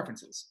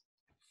preferences?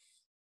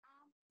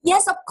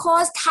 Yes, of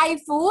course, Thai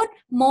food,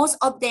 most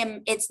of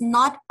them, it's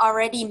not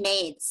already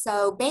made.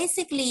 So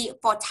basically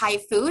for Thai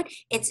food,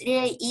 it's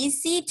really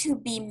easy to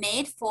be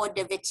made for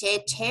the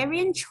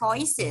vegetarian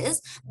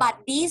choices, but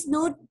these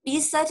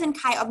certain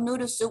kind of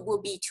noodle soup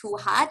will be too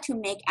hard to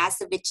make as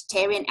a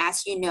vegetarian.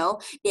 As you know,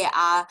 there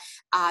are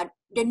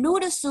the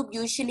noodle soup,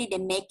 usually they're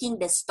making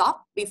the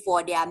stock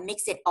before they are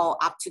mix it all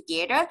up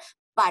together.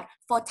 But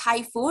for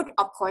Thai food,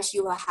 of course,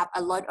 you will have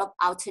a lot of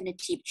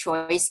alternative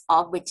choice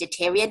of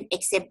vegetarian,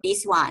 except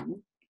this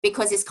one,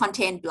 because it's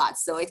contained blood,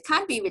 so it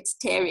can't be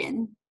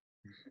vegetarian.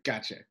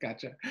 Gotcha.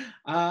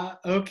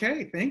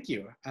 Okay, thank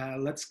you.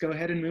 Let's go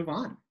ahead and move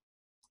on.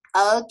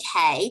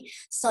 Okay,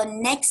 so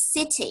next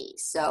city.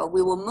 So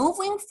we were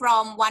moving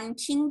from one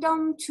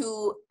kingdom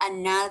to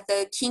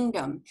another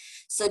kingdom.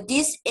 So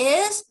this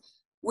is,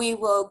 we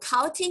were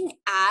counting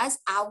as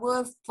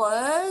our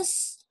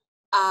first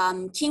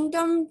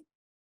kingdom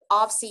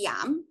of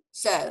Siam.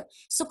 So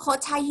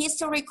Sukhothai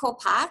Historical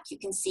Park, you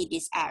can see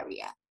this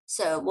area.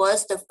 So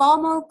was the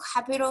former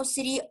capital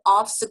city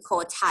of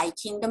Sukhothai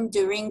Kingdom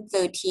during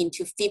 13th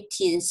to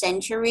 15th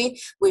century,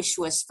 which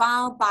was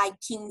founded by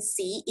King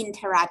C.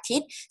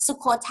 Interatit.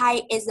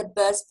 Sukhothai is the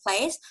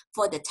birthplace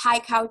for the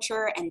Thai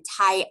culture and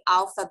Thai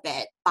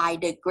alphabet by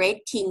the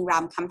great King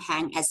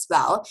Ramkhamhaeng as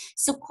well.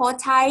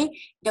 Sukhothai,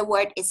 the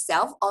word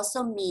itself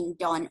also means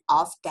dawn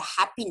of the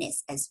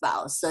happiness as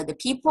well. So the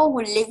people who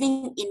are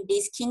living in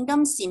this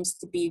kingdom seems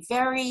to be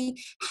very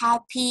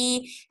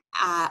happy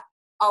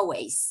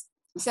always.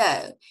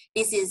 So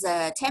this is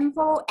a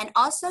temple, and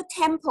also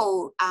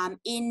temple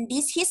in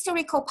this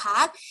historical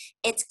park,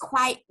 it's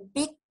quite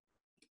big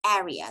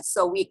area.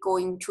 So we're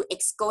going to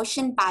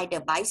excursion by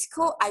the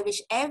bicycle. I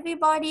wish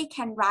everybody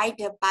can ride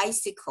the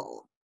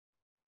bicycle.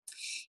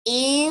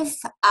 If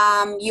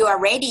you are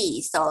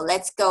ready, so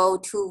let's go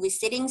to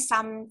visiting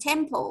some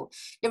temple.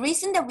 The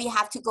reason that we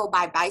have to go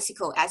by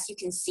bicycle, as you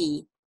can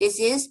see, this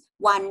is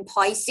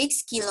 1.6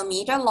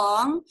 kilometer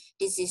long.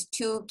 This is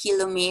 2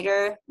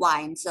 kilometer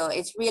wide. So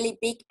it's really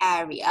big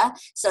area.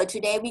 So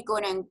today we're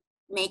going to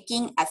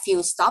making a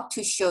few stops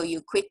to show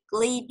you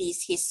quickly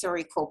this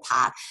historical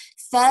park.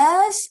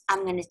 First,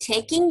 I'm going to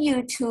taking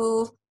you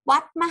to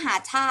Wat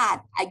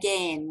Mahathat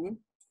again.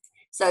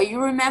 So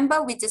you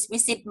remember we just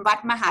visited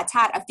Wat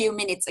Mahathat a few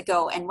minutes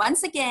ago. And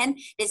once again,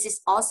 this is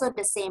also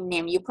the same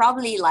name. You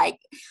probably like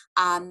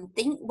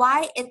think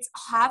why it's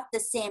have the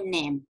same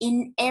name.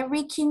 In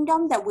every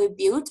kingdom that we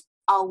built,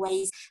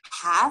 always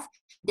have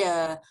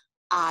the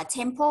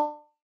temple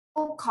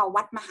called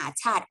Wat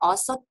Mahathat.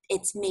 Also,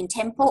 its main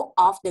temple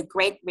of the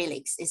great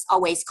relics is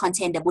always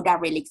contain the Buddha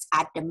relics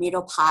at the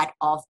middle part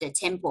of the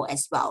temple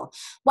as well.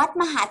 Wat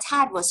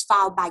Mahathat was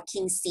founded by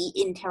King C.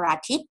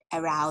 Interatit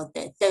around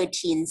the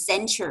 13th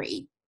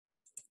century.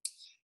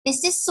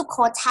 This is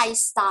Sukhothai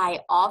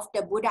style of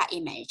the Buddha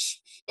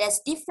image. That's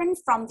different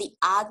from the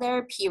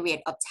other period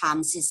of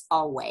times is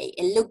always.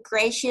 It look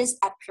gracious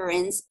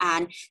appearance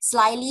and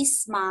slightly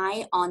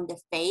smile on the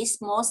face,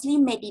 mostly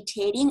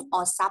meditating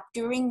or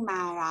subduing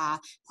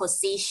Mara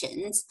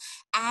positions.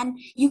 And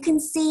you can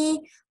see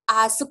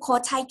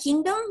Sukhothai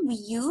kingdom, we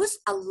use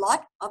a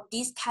lot of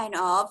this kind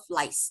of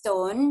like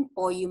stone,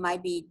 or you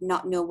might be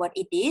not know what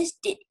it is.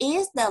 It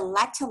is the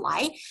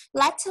laterite.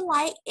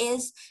 Laterite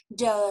is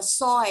the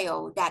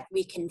soil that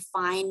we can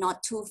find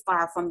not too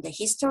far from the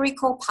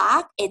historical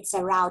park. It's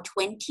around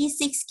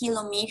 26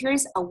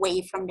 kilometers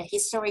away from the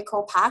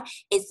historical park.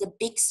 It's a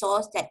big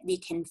source that we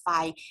can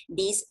find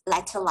this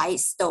laterite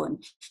stone.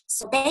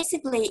 So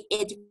basically,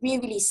 it's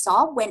really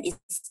soft when it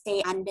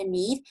stays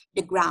underneath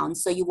the ground.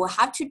 So you will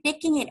have to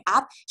digging it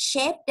up,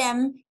 shape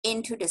them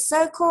into the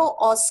circle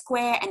or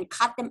square and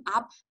cut them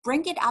up,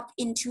 bring it up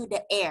into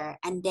the air.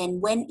 And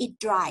then when it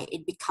dry,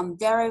 it become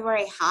very,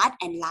 very hard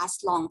and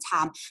lasts long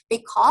time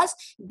because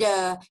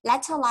the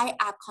laterite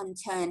are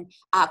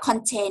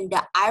contain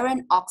the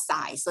iron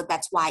oxide. So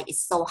that's why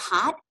it's so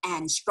hard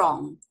and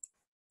strong.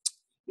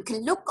 You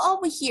can look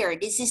over here.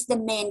 This is the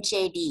main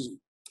JD.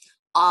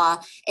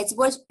 It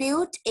was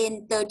built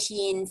in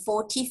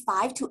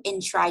 1345 to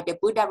enshrine the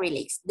Buddha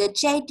relics. The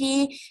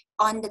JD,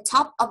 on the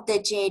top of the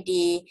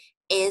JD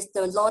is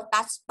the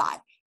lotus bud.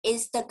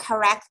 Is the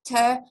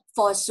character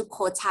for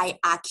Sukhothai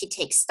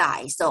architect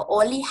style. So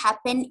only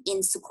happen in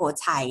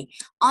Sukhothai.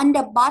 On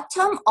the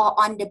bottom or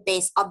on the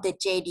base of the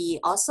JD,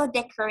 also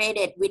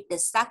decorated with the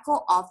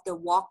circle of the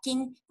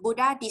walking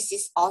Buddha. This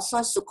is also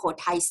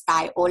Sukhothai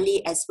style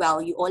only as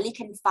well. You only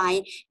can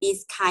find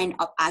this kind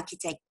of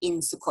architect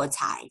in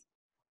Sukhothai.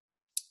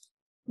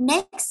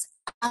 Next,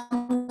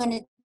 I'm going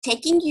to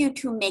taking you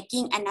to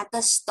making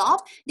another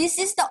stop. This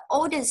is the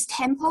oldest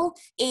temple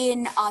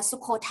in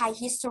Sukhothai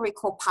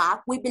Historical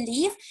Park. We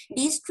believe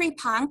these three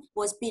parks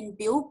was being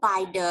built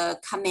by the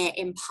Khmer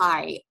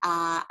Empire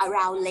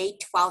around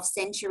late 12th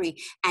century,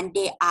 and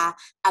they are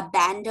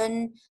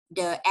abandoned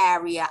the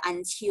area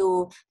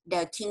until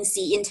the King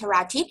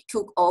Sihanouk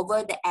took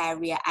over the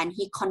area, and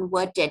he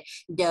converted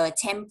the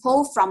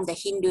temple from the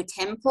Hindu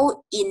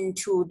temple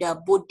into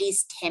the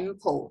Buddhist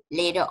temple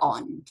later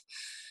on.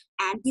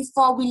 And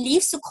before we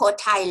leave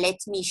Sukhothai, let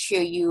me show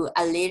you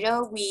a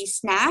little wee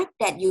snack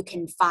that you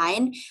can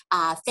find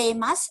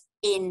famous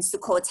in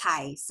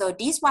Sukhothai. So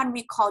this one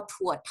we call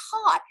tua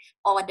thot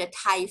or the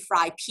Thai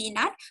fried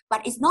peanut,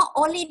 but it's not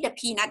only the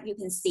peanut you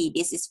can see.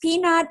 This is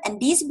peanut,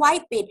 and this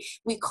white bit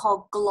we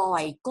call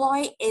gloy.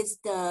 Gloy is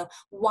the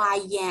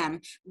wild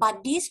yam,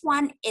 but this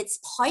one it's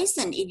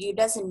poison if you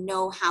doesn't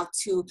know how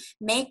to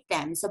make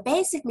them. So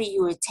basically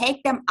you will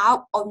take them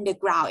out on the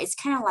ground. It's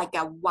kind of like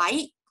a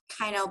white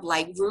kind of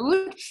like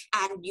root,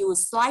 and you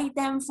slice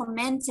them,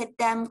 fermented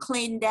them,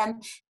 clean them,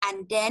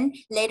 and then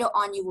later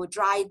on you will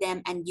dry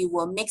them and you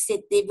will mix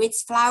it with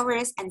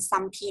flowers and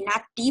some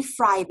peanut, deep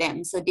fry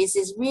them. So this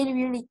is really,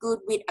 really good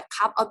with a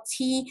cup of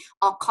tea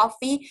or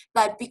coffee.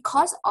 But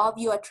because of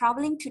you are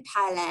traveling to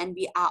Thailand,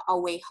 we are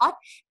always hot,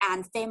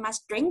 and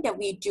famous drink that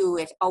we do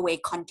it always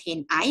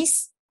contain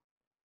ice.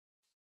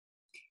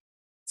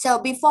 So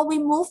before we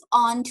move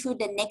on to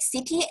the next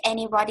city,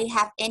 anybody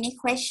have any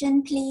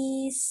question,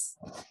 please?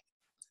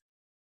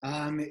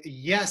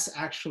 Yes,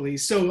 actually.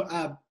 So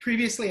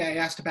previously I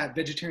asked about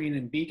vegetarian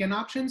and vegan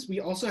options. We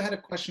also had a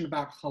question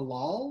about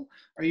halal.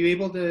 Are you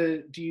able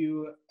to,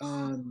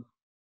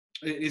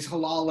 is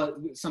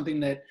halal something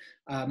that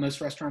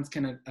most restaurants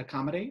can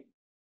accommodate?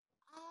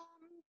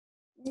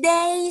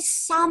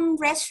 Some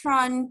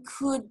restaurant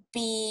could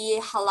be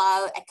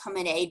halal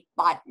accommodate,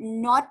 but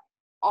not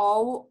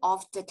all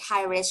of the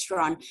Thai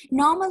restaurant.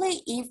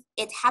 Normally, if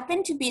it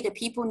happened to be the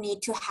people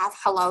need to have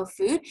halal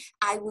food,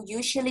 I would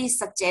usually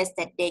suggest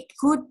that they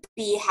could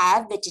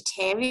have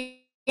vegetarian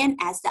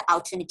as the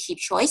alternative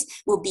choice.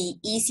 Will be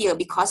easier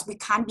because we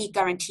can't be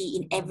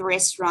guaranteed in every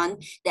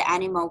restaurant the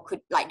animal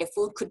could, like the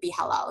food could be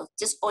halal,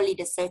 just only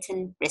the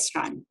certain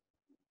restaurant.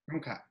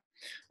 Okay.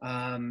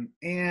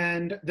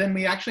 And then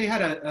we actually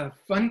had a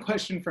fun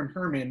question from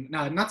Herman.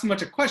 Not so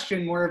much a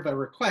question, more of a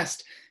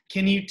request.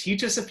 Can you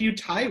teach us a few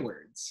Thai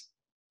words?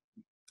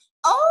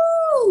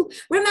 Oh,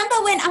 remember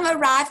when I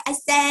arrived, I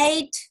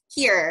said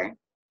here,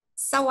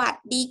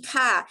 Sawadee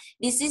ka.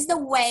 This is the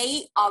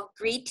way of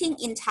greeting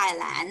in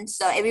Thailand.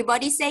 So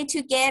everybody say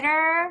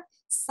together,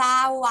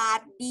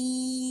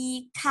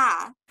 Sawadee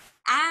ka.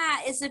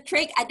 It's a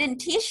trick I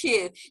didn't teach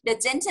you. The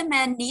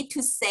gentleman need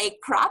to say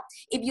crop.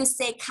 If you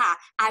say ka,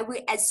 I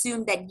will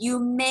assume that you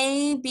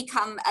may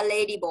become a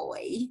lady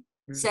boy.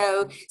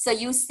 So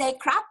you say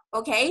crap,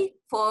 okay?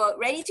 For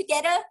ready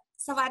together,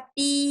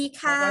 sawadee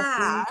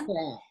ka.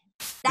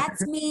 That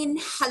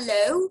means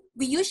hello.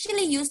 We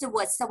usually use the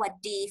word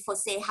sawadee for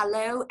say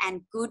hello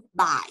and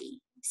goodbye.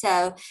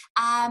 So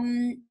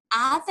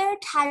other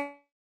Thai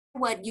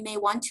word you may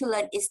want to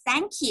learn is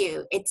thank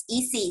you. It's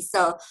easy.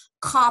 So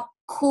khop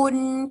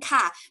kun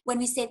ka. When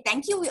we say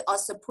thank you, we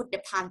also put the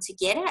palm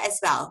together as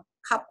well.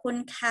 Khop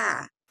kun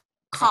ka.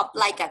 Khop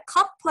like a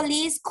cop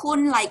police,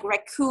 kun like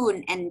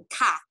raccoon, and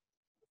ka.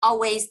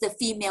 Always the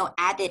female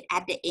added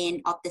at the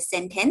end of the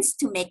sentence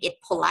to make it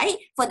polite.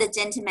 For the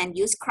gentleman,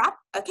 use crop,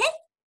 okay?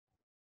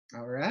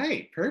 All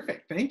right,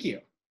 perfect, thank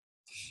you.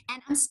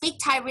 And I speak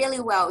Thai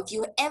really well. If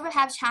you ever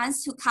have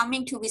chance to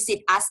coming to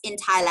visit us in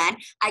Thailand,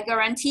 I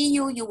guarantee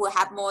you will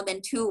have more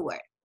than 2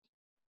 words.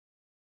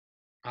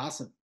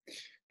 Awesome.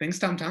 Thanks,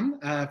 Tom Tom.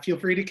 Feel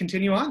free to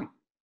continue on.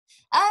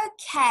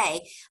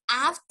 Okay,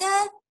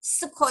 after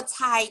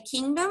Sukhothai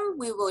Kingdom,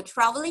 we were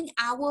traveling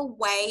our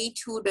way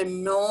to the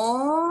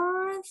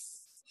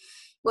north.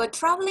 We're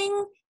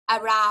traveling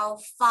around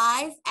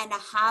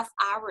 5.5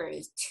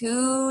 hours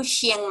to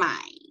Chiang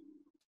Mai.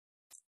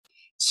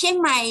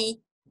 Chiang Mai,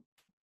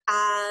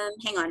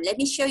 hang on, let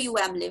me show you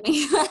where I'm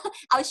living.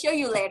 I'll show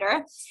you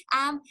later.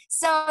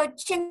 So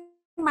Chiang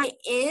Mai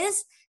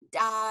is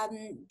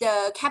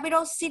the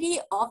capital city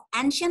of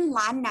ancient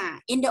Lan Na.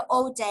 In the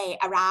old day,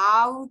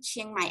 around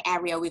Chiang Mai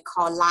area, we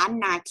call Lan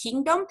Na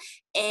Kingdom.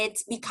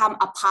 It's become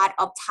a part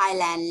of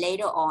Thailand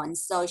later on.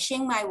 So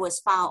Chiang Mai was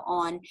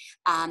found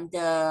on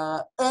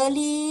the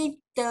early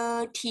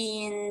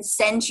 13th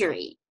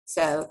century.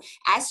 So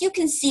as you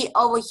can see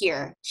over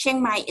here,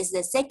 Chiang Mai is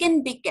the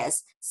second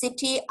biggest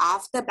city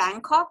after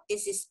Bangkok.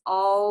 This is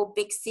all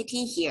big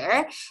city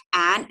here.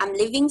 And I'm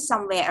living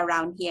somewhere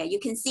around here. You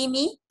can see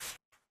me?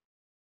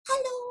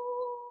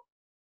 Hello.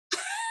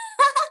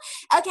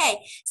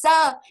 Okay,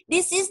 so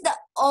this is the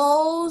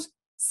old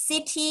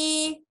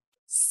city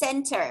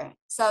center.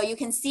 So you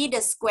can see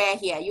the square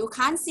here. You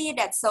can't see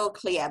that so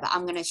clear, but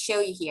I'm going to show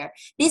you here.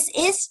 This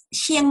is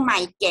Chiang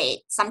Mai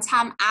Gate.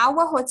 Sometimes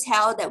our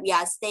hotel that we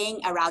are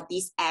staying around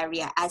this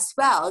area as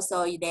well.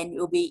 So then it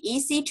will be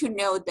easy to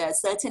know the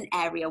certain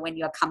area when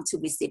you come to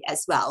visit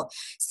as well.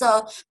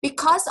 So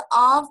because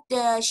of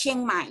the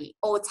Chiang Mai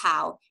Old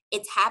Town,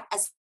 it has a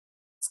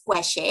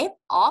square shape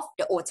of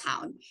the old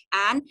town,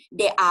 and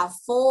there are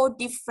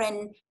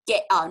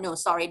there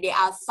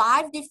are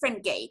 5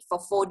 different gates for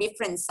 4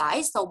 different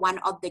sides. So one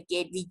of the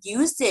gate we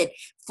use it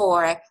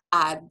for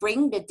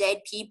bring the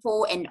dead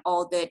people and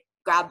all the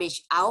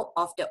garbage out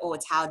of the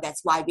old town.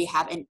 That's why we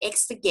have an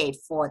extra gate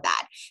for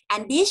that.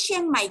 And this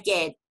Chiang Mai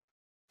gate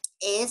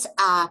is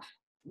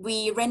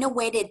we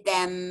renovated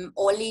them,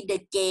 only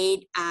the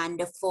gate and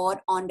the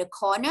fort on the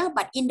corner.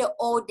 But in the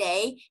old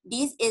day,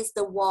 this is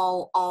the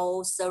wall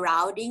all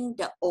surrounding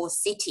the old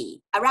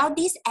city. Around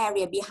this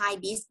area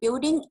behind this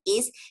building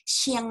is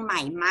Chiang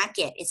Mai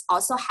Market. It's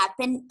also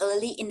happened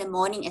early in the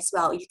morning as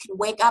well. You can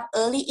wake up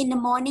early in the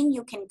morning.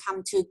 You can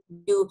come to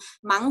do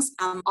monks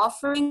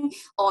offering,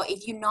 or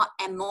if you're not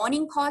a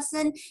morning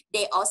person,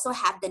 they also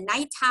have the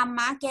nighttime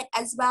market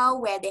as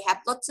well, where they have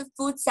lots of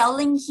food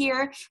selling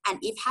here. And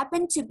it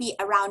happened to be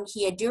around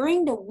here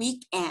during the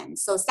weekend.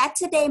 So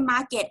Saturday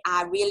market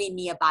are really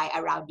nearby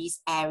around this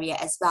area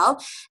as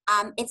well.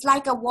 It's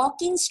like a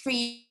walking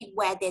street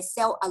where they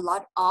sell a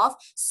lot of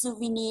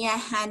souvenir,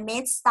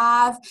 handmade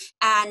stuff,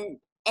 and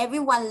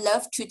everyone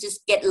loves to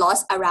just get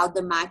lost around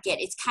the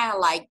market. It's kind of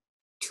like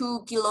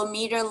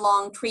 2-kilometer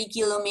long,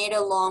 3-kilometer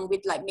long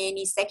with like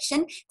many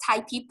sections.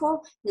 Thai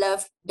people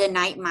love the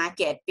night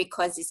market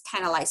because it's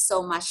kind of like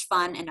so much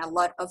fun and a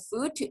lot of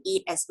food to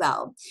eat as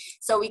well.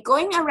 So we're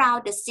going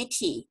around the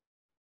city.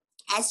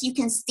 As you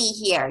can see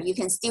here, you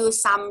can still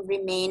some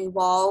remain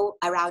wall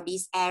around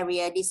this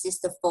area. This is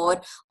the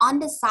fort. On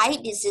the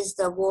side, this is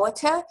the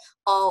water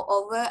all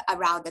over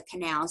around the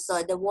canal.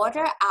 So the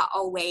water are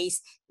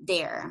always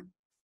there.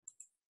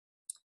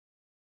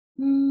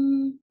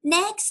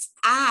 Next,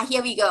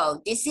 here we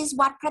go. This is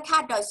Wat Phra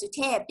That Doi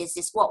Suthep. This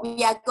is what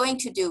we are going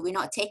to do. We're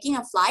not taking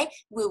a flight.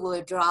 We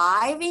were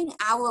driving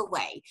our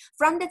way.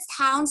 From the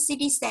town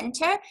city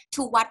center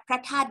to Wat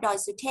Phra That Doi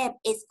Suthep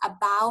is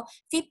about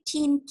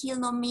 15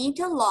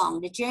 kilometers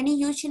long. The journey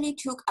usually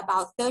took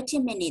about 30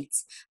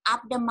 minutes.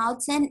 Up the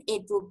mountain,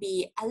 it will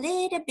be a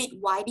little bit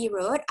windy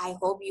road. I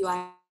hope you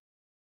are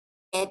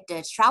at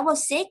the travel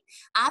sick.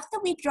 After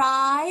we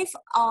drive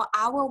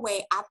our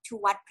way up to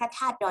Wat Phra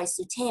That Doi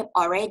Suthep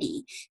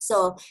already.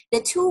 So the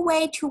 2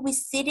 way to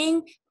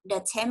visiting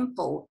the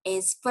temple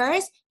is,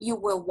 first you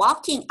will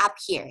walking up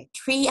here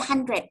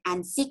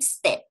 306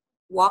 steps.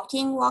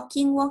 Walking,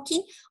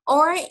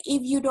 or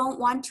if you don't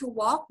want to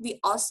walk, we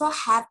also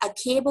have a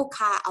cable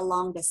car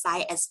along the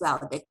side as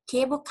well. The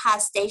cable car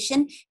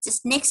station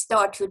just next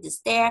door to the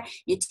stair.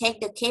 You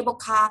take the cable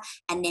car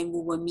and then we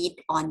will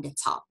meet on the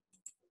top.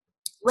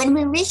 When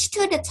we reach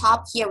to the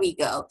top, here we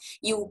go.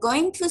 You're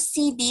going to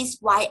see this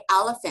white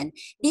elephant.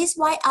 This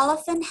white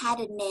elephant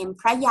had a name,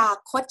 Praya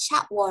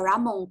Kocha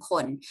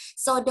Waramongkon.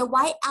 So the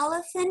white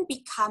elephant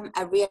become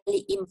a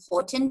really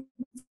important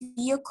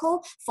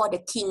vehicle for the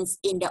kings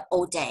in the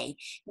old day.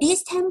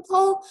 This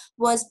temple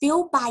was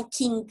built by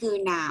King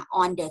Guna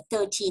on the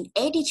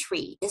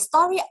 1383. The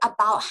story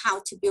about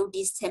how to build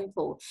this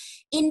temple.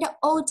 In the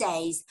old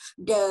days,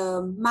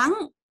 the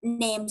monk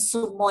named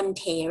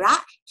Sumontera,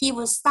 he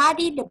will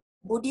study the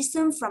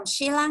Buddhism from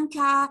Sri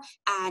Lanka,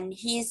 and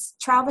he's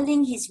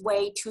traveling his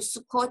way to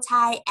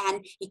Sukhothai,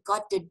 and he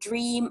got the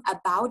dream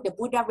about the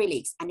Buddha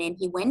relics, and then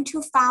he went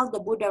to found the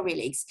Buddha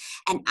relics.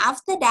 And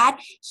after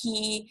that,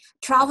 he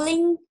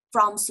traveling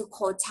from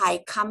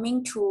Sukhothai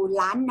coming to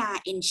Lan Na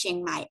in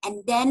Chiang Mai,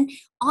 and then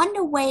on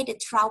the way to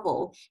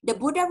travel, the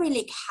Buddha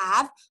relic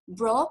have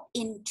broke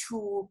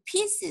into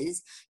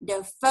pieces.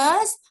 The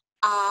first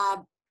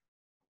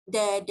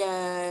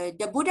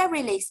the Buddha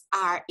relics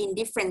are in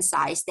different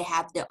size. They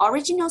have the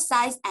original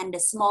size and the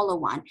smaller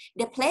one.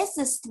 They place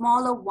the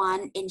smaller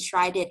one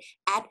enshrined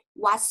at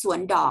Wat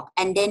Suan Dok,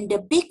 and then the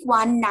big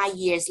one 9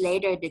 years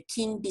later, the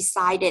king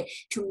decided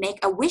to make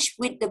a wish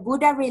with the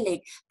Buddha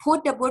relic.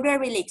 Put the Buddha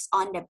relics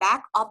on the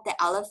back of the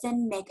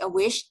elephant, make a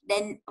wish.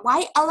 Then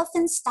white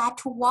elephant start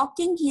to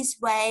walking his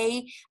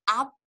way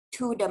up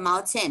to the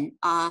mountain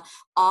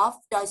of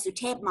Doi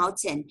Suthep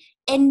mountain.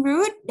 En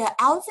route, the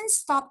elephant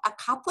stopped a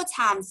couple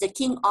times. The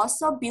king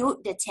also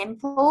built the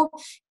temple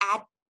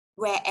at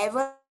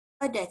wherever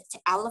the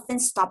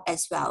elephant stopped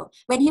as well.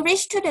 When he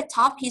reached to the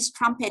top, he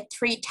trumpeted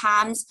 3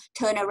 times,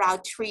 turned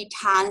around 3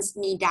 times,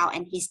 knee down,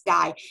 and he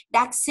died.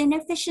 That's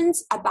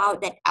significance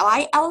about that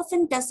white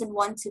elephant doesn't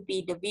want to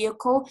be the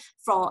vehicle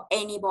for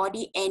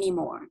anybody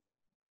anymore.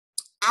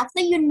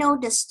 After you know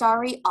the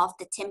story of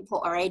the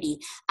temple already,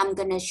 I'm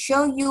going to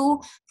show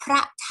you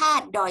Phra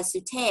That Doi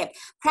Suthep.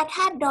 Phra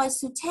That Doi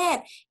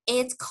Suthep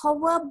is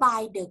covered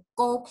by the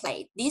gold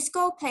plate. This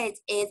gold plate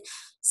is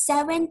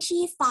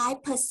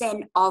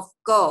 75% of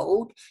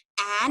gold,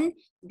 and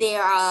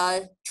there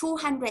are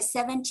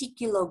 270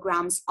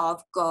 kilograms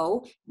of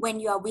gold.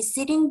 When you are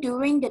visiting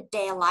during the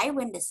daylight,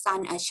 when the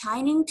sun is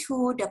shining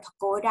to the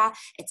pagoda,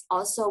 it's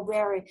also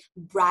very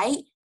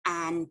bright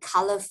and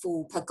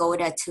colorful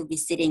pagoda to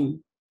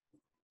visiting.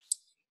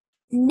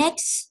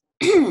 Next,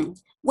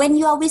 when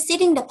you are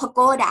visiting the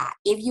pagoda,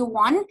 if you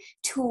want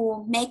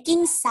to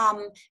making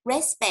some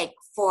respect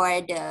for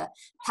the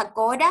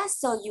pagoda,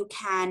 so you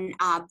can,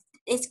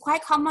 it's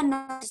quite common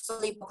not to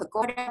leave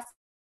pagoda.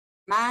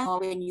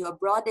 When you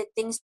brought the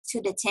things to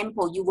the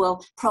temple, you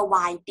will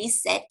provide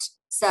this set.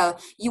 So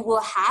you will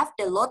have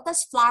the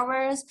lotus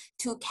flowers,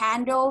 2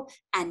 candles,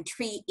 and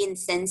 3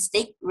 incense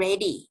sticks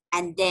ready.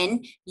 And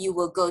then you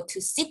will go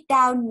to sit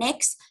down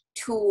next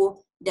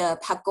to the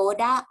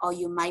pagoda, or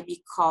you might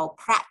be called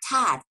Phra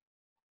That.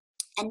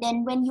 And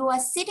then when you are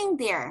sitting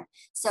there,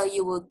 so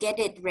you will get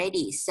it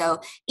ready.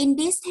 So in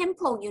this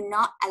temple, you're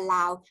not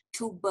allowed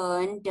to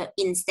burn the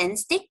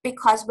incense stick,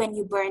 because when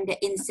you burn the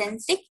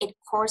incense stick, it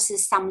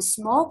causes some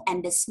smoke,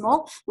 and the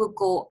smoke will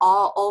go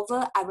all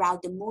over around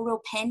the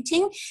mural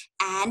painting,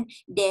 and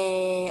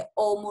the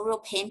old mural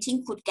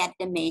painting could get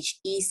damaged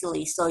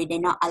easily. So they're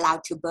not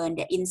allowed to burn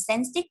the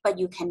incense stick, but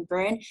you can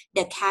burn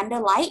the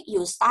candlelight.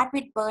 You start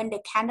with burn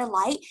the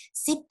candlelight,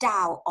 sit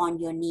down on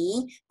your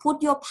knee,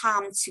 put your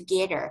palms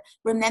together.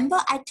 Remember,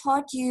 I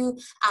taught you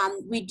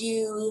we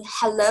do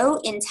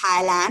hello in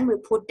Thailand. We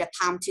put the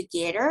palm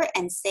together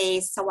and say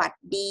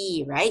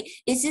Sawadee, right?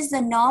 This is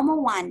the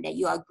normal one that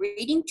you are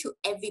greeting to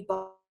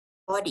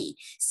everybody.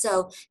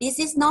 So this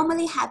is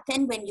normally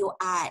happen when you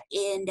are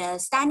in the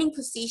standing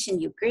position.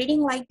 You're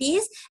greeting like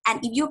this.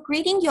 And if you're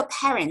greeting your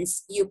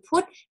parents, you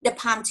put the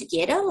palm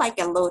together like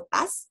a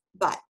lotus.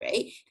 But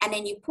right, and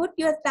then you put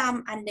your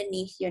thumb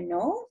underneath your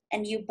nose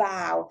and you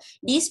bow.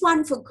 This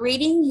one for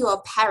greeting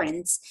your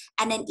parents.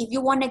 And then if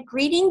you want to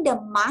greeting the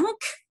monk,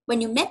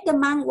 when you met the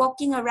monk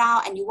walking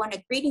around and you want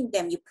to greeting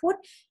them, you put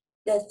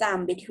the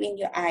thumb between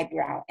your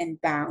eyebrow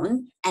and bow,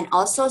 and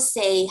also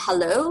say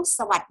hello,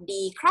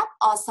 Sawadee krap,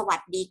 or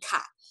Sawadee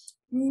ka.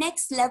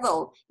 Next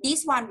level,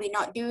 this one we're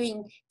not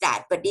doing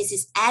that, but this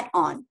is add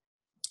on.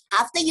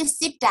 After you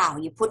sit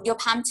down, you put your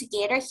palm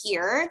together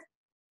here,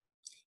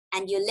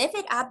 and you lift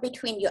it up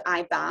between your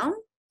eyebrow,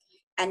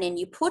 and then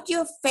you put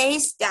your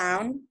face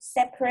down,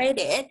 separate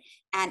it,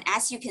 and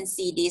as you can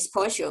see, these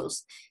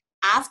postures.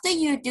 After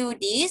you do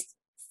this,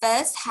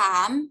 first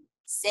time,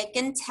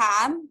 second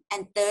time,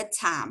 and third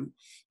time,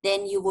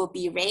 then you will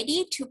be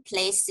ready to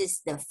place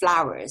the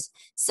flowers.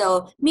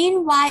 So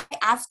meanwhile,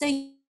 after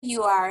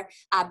you are,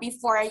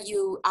 before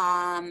you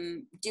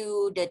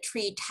do the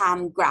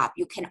 3-time grab,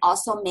 you can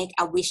also make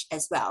a wish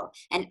as well.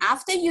 And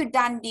after you've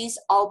done this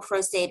all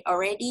process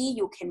already,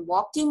 you can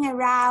walking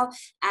around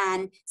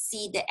and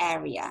see the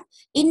area.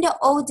 In the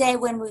old day,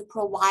 when we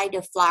provide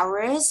the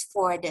flowers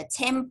for the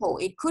temple,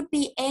 it could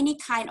be any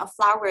kind of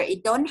flower.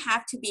 It don't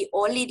have to be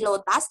only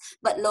lotus,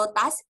 but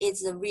lotus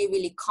is a really,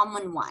 really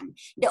common one.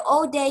 The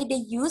old day, they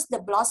use the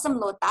blossom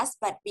lotus,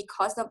 but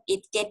because of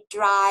it get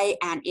dry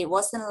and it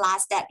wasn't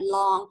last that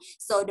long,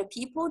 so the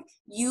people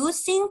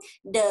using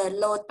the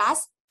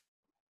lotus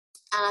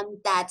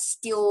that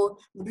still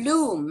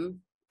bloom.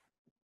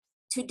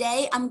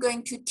 Today, I'm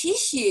going to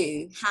teach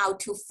you how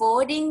to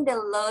folding the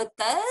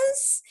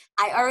lotus.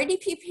 I already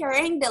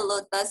preparing the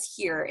lotus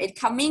here. It's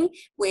coming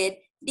with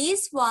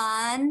this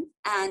one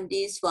and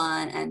this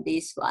one and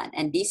this one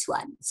and this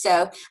one.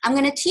 So I'm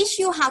going to teach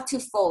you how to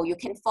fold. You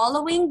can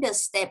following the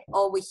step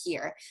over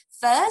here.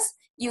 First,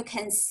 you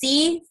can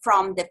see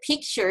from the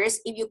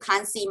pictures. If you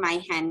can't see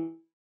my hand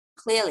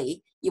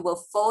clearly, you will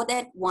fold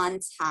it 1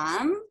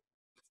 time,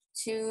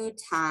 2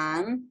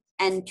 times,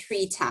 and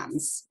 3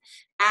 times.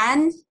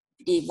 And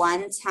the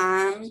 1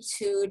 time,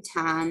 2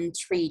 times,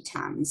 3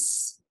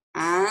 times.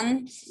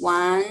 And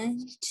 1,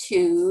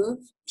 2,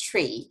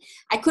 3.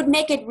 I could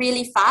make it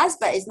really fast,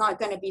 but it's not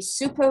going to be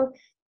super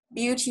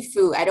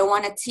beautiful. I don't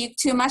want to take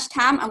too much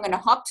time. I'm going to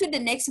hop to the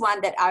next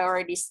one that I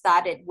already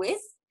started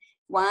with.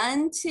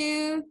 1,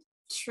 2,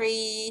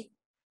 3.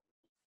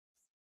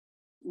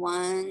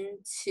 1,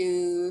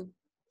 2,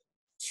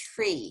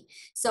 3.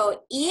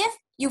 So if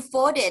you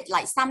fold it,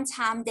 like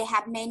sometimes they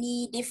have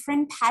many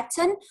different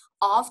pattern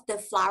of the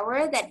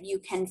flower that you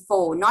can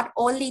fold. Not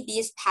only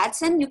this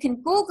pattern, you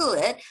can Google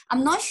it.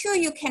 I'm not sure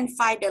you can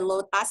find the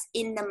lotus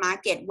in the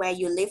market where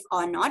you live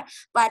or not,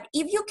 but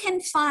if you can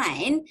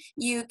find,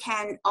 you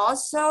can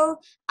also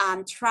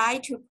try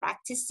to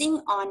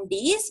practicing on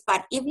this.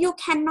 But if you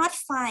cannot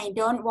find,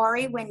 don't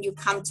worry when you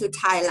come to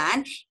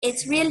Thailand.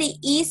 It's really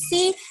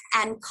easy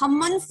and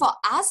common for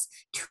us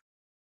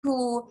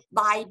to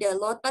buy the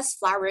lotus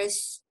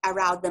flowers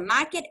around the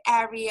market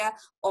area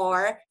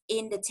or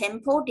in the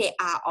temple. They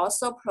are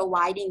also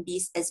providing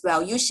this as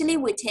well. Usually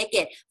we take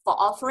it for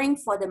offering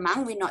for the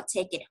monk, we not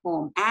take it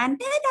home. And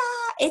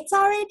ta-da, it's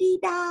already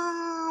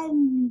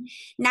done.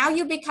 Now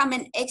you become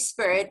an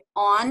expert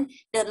on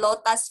the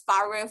lotus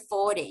flower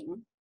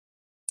folding.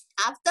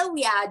 After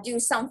we do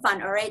some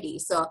fun already,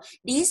 so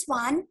this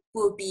one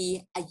will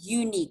be a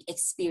unique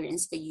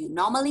experience for you.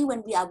 Normally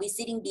when we are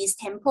visiting this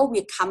temple,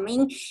 we're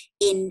coming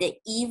in the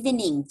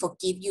evening for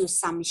give you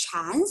some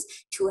chance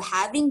to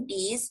having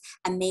these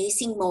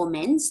amazing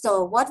moments.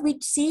 So what we're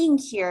seeing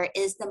here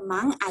is the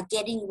monks are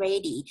getting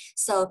ready.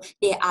 So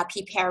they are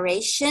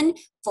preparation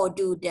for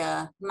do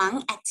the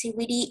monk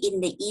activity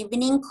in the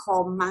evening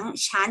called monk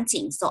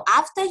chanting. So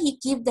after he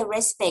give the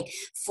respect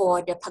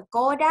for the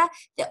pagoda,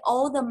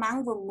 all the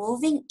monks were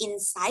moving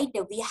inside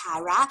the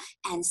vihara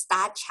and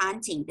start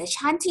chanting. The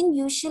chanting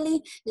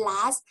usually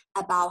lasts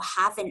about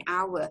half an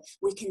hour.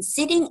 We can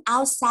sitting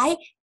outside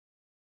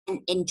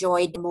and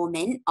enjoy the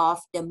moment of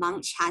the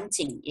monk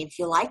chanting if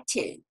you like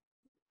to.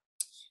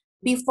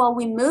 Before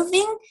we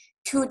moving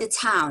to the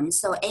town,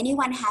 so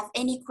anyone have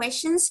any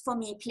questions for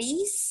me,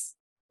 please?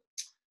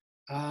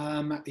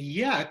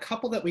 Yeah, a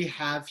couple that we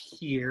have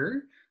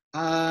here.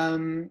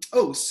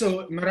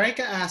 So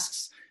Marika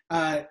asks,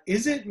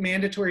 is it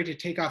mandatory to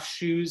take off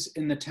shoes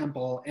in the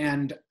temple?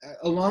 And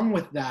along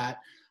with that,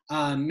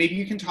 maybe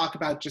you can talk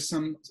about just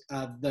some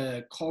of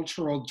the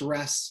cultural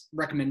dress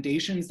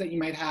recommendations that you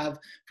might have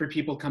for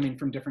people coming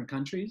from different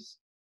countries.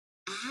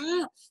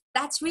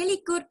 That's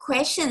really good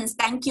questions.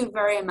 Thank you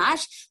very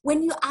much.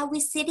 When you are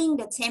visiting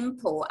the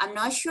temple, I'm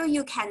not sure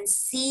you can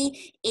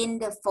see in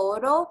the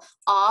photo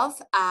of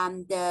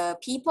the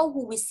people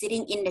who were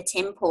sitting in the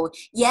temple.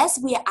 Yes,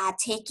 we are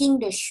taking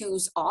the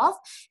shoes off.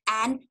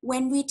 And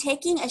when we're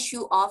taking a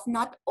shoe off,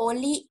 not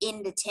only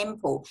in the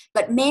temple,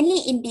 but mainly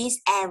in this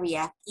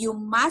area, you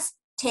must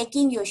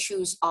taking your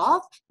shoes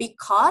off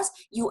because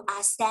you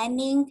are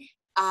standing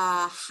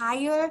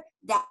higher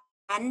than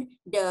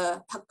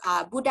the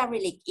Buddha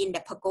relic in the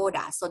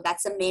pagoda. So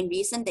that's the main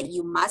reason that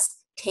you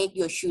must take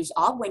your shoes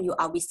off when you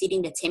are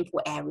visiting the temple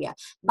area.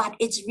 But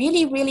it's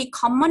really, really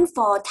common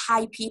for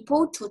Thai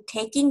people to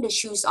taking the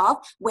shoes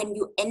off when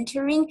you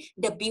entering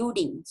the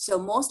building. So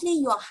mostly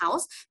your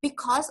house,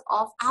 because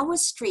of our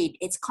street,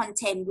 it's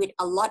contained with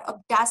a lot of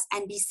dust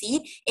and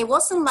disease. It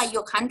wasn't like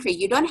your country.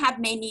 You don't have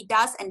many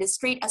dust and the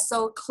street are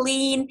so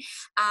clean.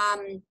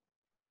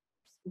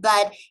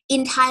 But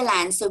in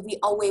Thailand, so we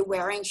always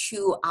wearing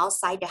shoe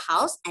outside the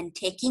house and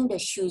taking the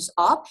shoes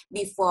off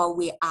before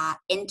we are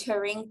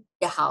entering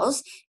the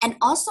house. And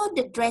also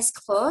the dress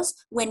clothes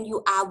when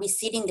you are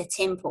visiting the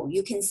temple.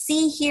 You can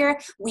see here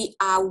we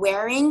are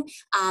wearing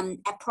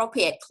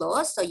appropriate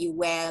clothes. So you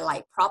wear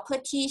like proper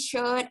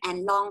t-shirt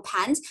and long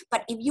pants.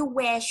 But if you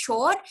wear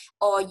short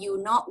or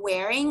you're not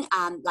wearing,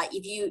 like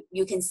if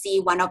you can see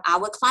one of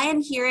our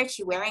clients here,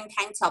 she wearing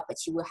tank top, but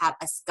she will have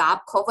a scarf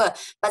cover.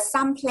 But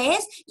some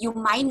place you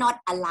might not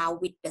allow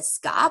with the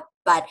scarf,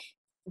 but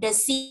the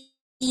CEO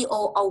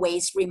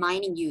always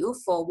reminding you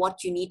for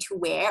what you need to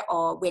wear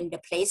or when the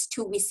place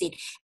to visit.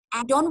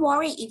 And don't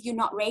worry if you're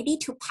not ready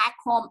to pack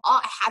home,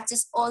 I have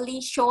just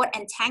only short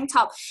and tank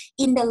top.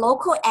 In the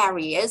local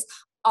areas,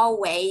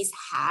 always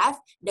have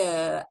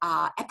the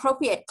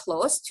appropriate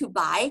clothes to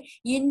buy.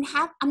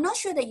 I'm not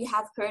sure that you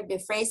have heard the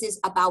phrases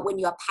about when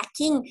you're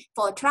packing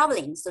for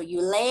traveling. So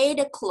you lay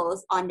the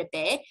clothes on the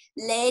bed,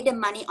 lay the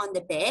money on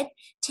the bed,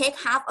 take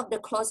half of the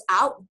clothes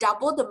out,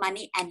 double the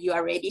money, and you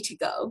are ready to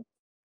go.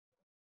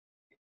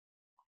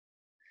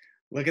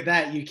 Look at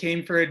that. You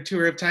came for a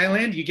tour of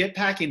Thailand, you get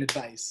packing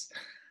advice.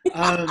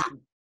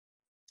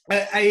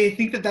 I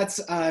think that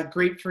that's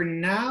great for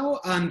now.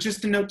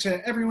 Just a note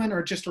to everyone,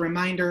 or just a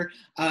reminder,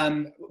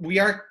 we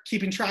are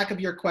keeping track of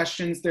your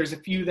questions. There's a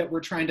few that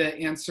we're trying to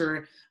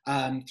answer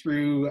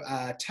through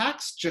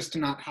text, just to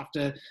not have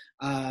to,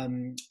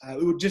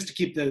 just to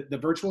keep the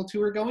virtual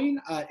tour going.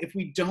 If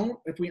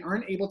we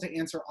aren't able to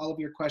answer all of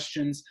your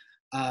questions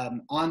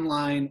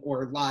online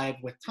or live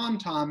with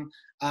TomTom,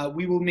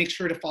 we will make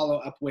sure to follow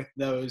up with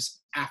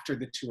those after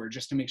the tour,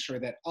 just to make sure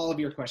that all of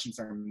your questions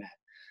are met.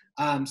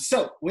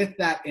 So with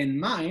that in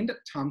mind,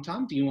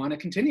 TomTom, do you want to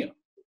continue?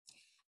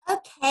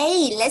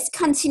 Okay, let's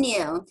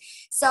continue.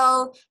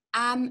 So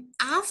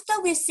after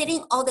we're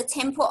sitting all the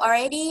temple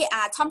already,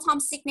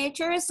 TomTom's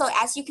signature. So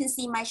as you can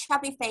see my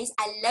chubby face,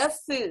 I love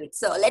food.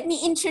 So let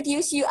me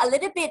introduce you a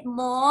little bit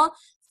more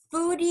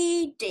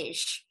foodie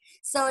dish.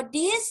 So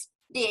this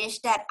dish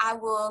that I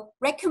will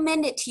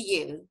recommend it to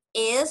you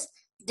is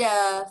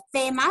the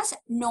famous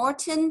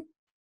Northern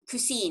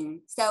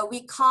cuisine. So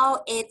we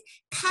call it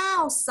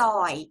khao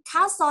soi.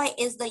 Khao soi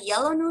is the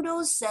yellow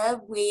noodles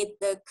served with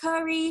the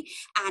curry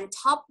and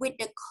topped with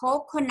the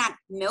coconut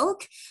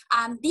milk.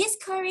 This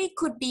curry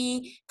could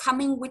be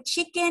coming with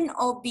chicken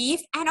or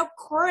beef, and of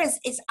course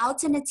it's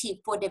alternative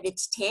for the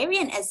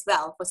vegetarian as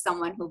well, for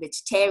someone who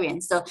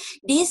vegetarian. So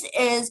this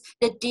is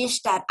the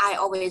dish that I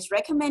always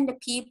recommend the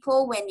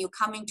people when you're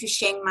coming to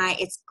Chiang Mai.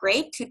 It's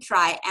great to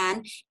try,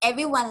 and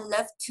everyone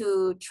loves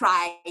to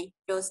try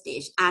those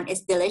dishes, and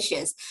it's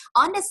delicious.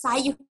 On the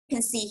side, you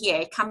can see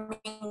here coming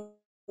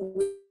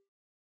with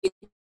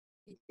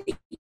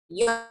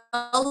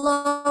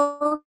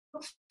yellow,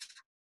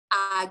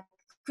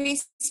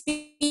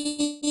 crispy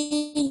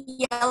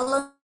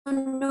yellow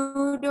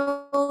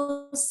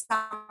noodles,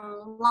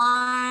 some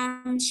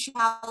lime,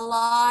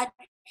 shallot,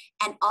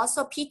 and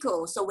also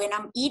pickle. So when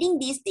I'm eating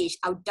this dish,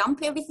 I'll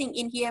dump everything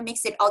in here,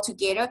 mix it all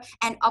together.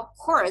 And of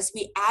course,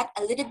 we add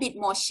a little bit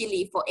more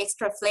chili for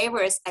extra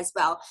flavors as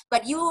well.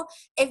 But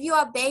if you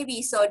are a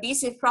baby, so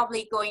this is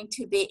probably going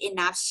to be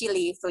enough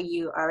chili for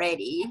you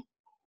already.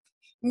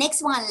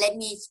 Next one, let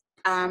me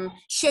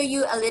show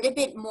you a little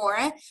bit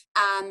more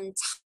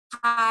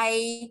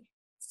Thai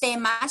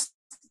famous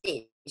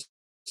dish.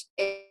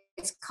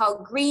 It's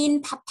called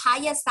green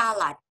papaya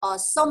salad or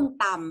som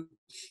tam.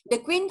 The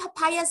green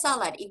papaya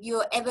salad, if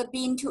you've ever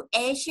been to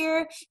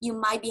Asia, you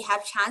might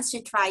have chance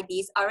to try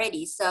this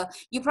already. So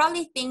you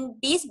probably think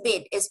this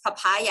bit is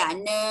papaya.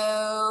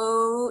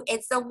 No,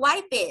 it's a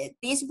white bit.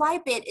 This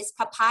white bit is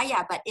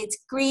papaya, but it's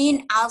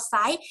green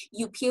outside.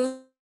 You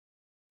peel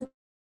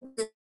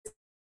the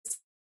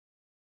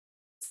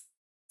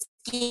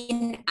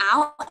skin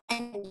out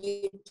and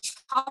you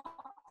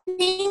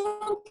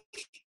chopping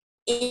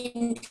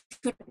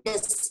into the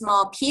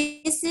small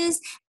pieces,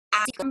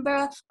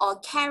 cucumber or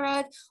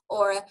carrot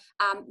or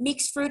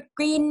mixed fruit,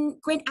 green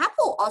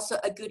apple. Also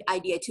a good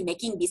idea to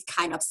making this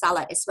kind of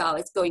salad as well.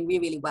 It's going really,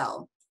 really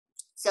well.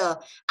 So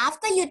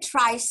after you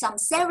try some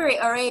savory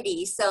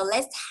already, so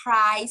let's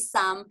try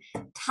some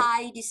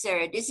Thai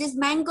dessert. This is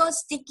mango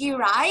sticky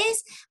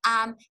rice.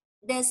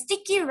 The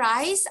sticky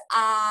rice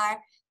are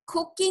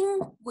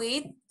cooking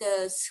with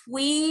the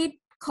sweet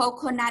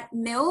coconut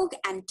milk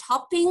and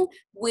topping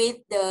with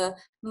the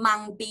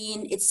mung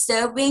bean. It's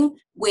serving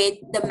with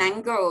the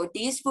mango.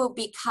 This will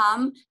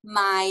become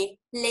my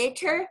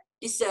later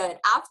dessert.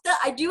 After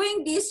I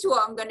doing this one,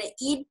 I'm gonna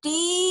eat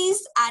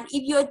this. And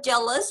if you're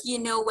jealous, you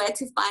know where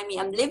to find me.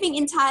 I'm living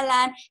in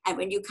Thailand, and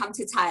when you come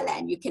to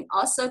Thailand, you can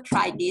also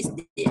try this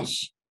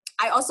dish.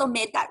 I also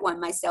made that one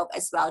myself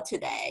as well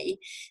today.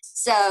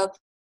 So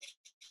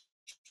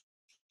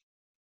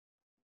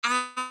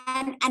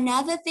and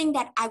another thing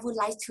that I would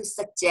like to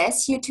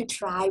suggest you to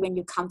try when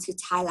you come to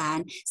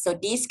Thailand. So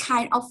this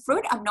kind of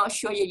fruit, I'm not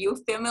sure you're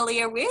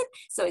familiar with.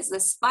 So it's a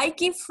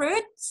spiky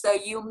fruit. So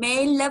you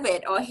may love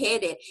it or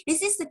hate it.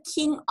 This is the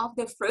king of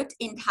the fruit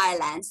in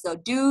Thailand. So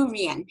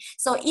durian.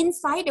 So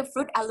inside the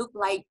fruit, I look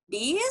like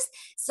this.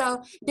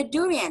 So the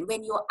durian,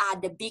 when you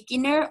are the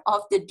beginner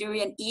of the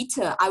durian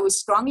eater, I would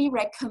strongly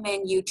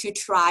recommend you to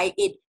try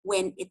it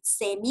when it's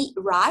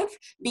semi-ripe,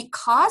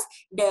 because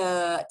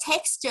the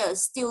texture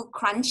is still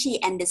crunchy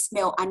and the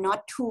smell are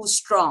not too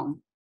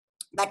strong.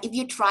 But if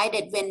you tried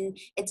it when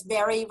it's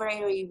very,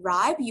 very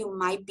ripe, you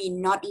might be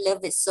not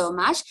love it so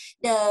much.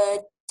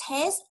 The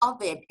taste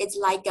of it is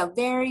like a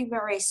very,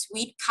 very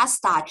sweet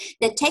custard.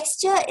 The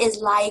texture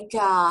is like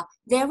a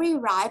very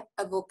ripe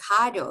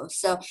avocado.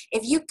 So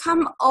if you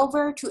come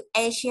over to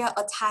Asia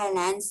or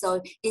Thailand,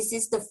 so this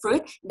is the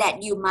fruit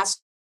that you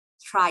must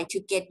try to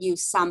get you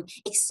some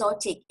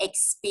exotic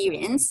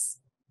experience.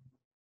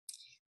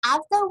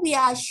 After we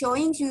are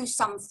showing you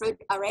some fruit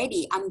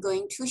already, I'm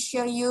going to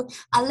show you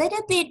a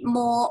little bit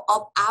more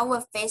of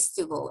our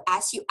festival.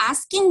 As you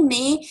asking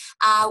me,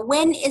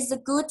 when is a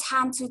good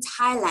time to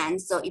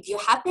Thailand? So if you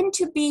happen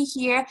to be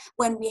here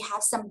when we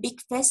have some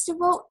big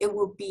festival, it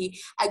will be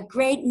a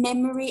great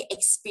memory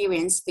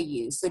experience for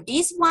you. So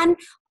this one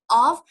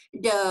of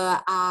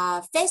the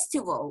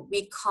festival,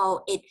 we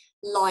call it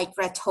Loi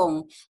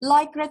Krathong.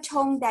 Loi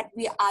Krathong that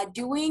we are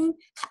doing,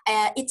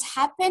 it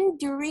happened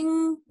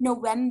during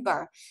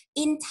November.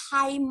 In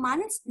Thai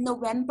months,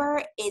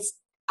 November is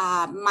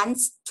month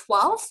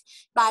 12,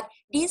 but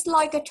this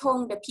Loi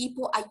Krathong, the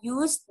people are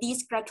use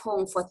this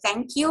krathong for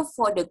thank you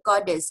for the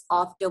goddess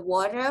of the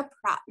water,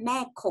 Pra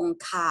Me Kong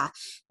Ka.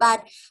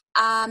 But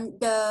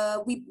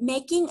we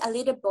making a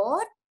little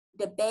boat.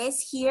 The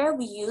base here,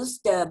 we use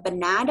the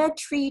banana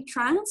tree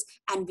trunks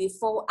and we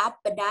fold up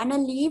banana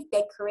leaf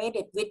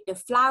decorated with the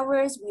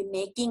flowers. We're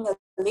making a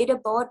little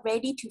boat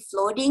ready to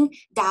floating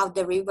down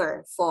the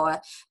river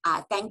for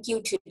thank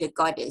you to the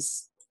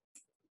goddess.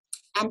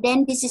 And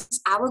then this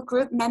is our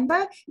group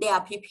member. They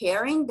are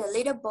preparing the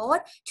little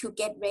boat to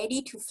get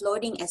ready to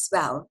floating as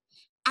well.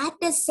 At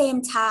the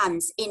same time,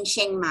 in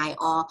Chiang Mai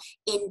or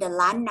in the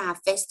Lan Na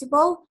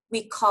festival,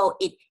 we call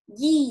it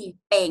Yi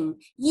Peng.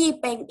 Yi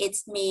Peng, it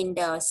means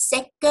the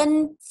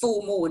second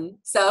full moon.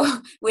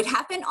 So it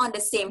happened on the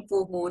same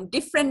full moon,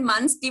 different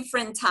months,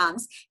 different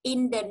times.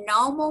 In the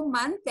normal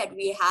month that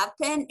we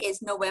happen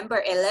is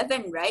November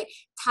 11, right?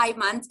 Thai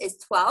month is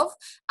 12.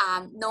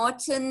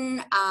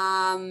 Northern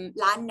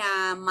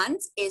Lana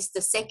month is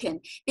the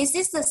second. This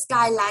is the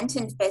Sky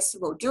Lantern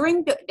Festival.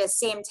 During the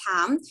same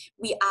time,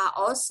 we are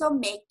also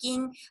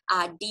making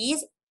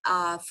these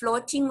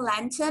floating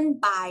lantern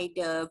by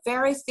the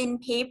very thin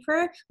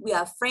paper. We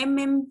are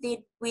framing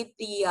it with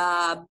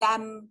the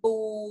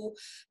bamboo,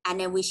 and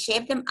then we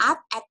shape them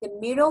up. At the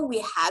middle,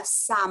 we have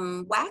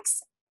some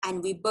wax,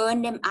 and we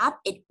burn them up.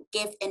 It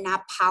gives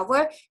enough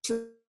power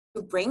to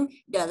bring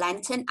the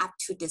lantern up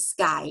to the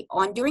sky.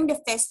 During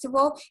the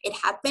festival, it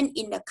happened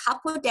in a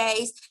couple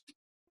days.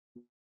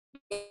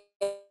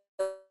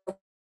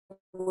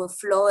 Will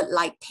float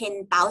like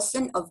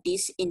 10,000 of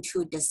these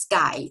into the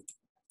sky.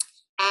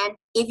 And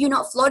if you're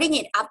not floating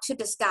it up to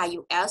the sky,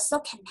 you also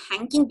can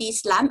hanging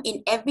this lamp.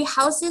 In every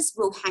houses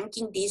will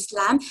hanging this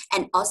lamp,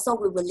 and also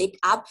we will lit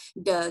up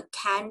the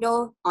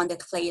candle on the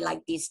clay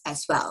like this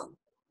as well.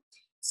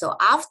 So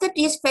after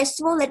this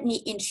festival, let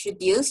me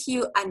introduce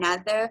you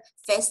another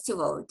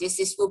festival.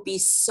 Will be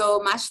so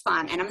much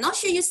fun. And I'm not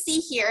sure you see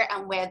here,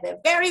 I'm wearing the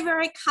very,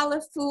 very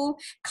colorful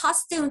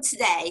costume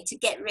today to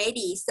get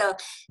ready. So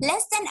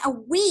less than a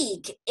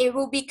week, it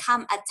will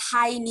become a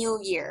Thai New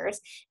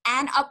Year's.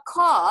 And of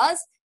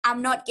course,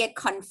 I'm not get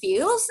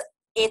confused.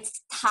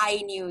 It's Thai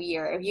New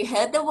Year. Have you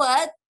heard the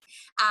word?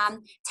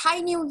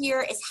 Thai New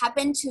Year is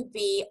happened to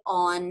be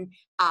on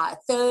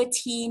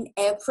 13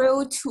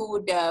 April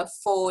to the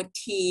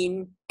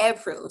 14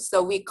 April.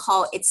 So we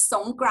call it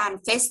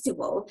Songkran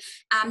Festival.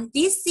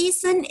 This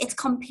season is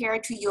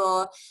compared to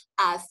your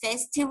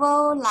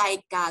festival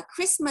like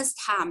Christmas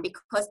time,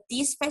 because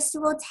these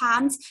festival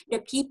times, the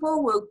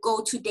people will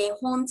go to their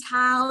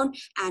hometown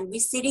and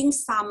visiting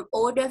some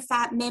older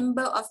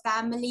member of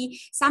family.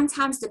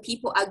 Sometimes the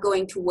people are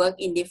going to work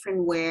in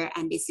different way,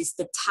 and this is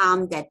the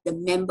time that the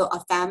member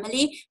of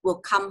family will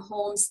come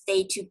home,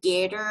 stay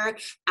together,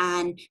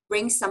 and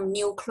bring some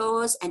new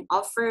clothes and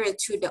offer it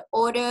to the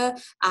older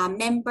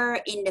member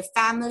in the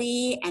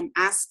family and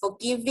ask for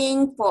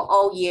giving for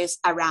all years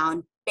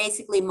around.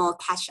 Basically more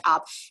catch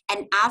up.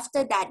 And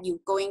after that, you're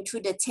going to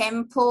the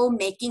temple,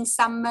 making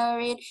some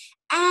merit,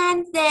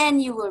 and then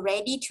you were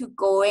ready to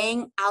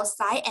going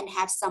outside and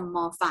have some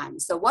more fun.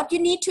 So what you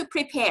need to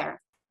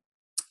prepare: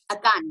 a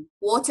gun,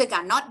 water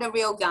gun, not the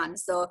real gun.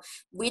 So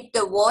with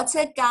the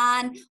water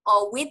gun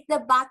or with the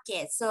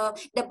bucket. So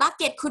the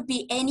bucket could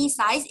be any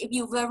size if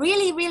you were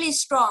really, really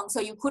strong.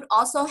 So you could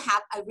also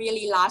have a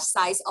really large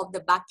size of the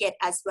bucket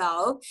as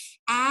well.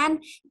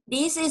 And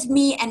this is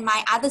me and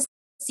my other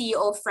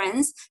CEO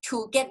friends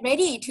to get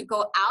ready to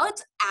go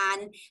out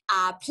and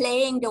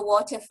playing the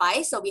water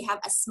fight. So we have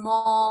a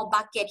small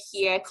bucket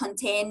here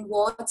contain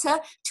water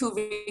to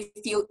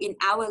refill in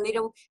our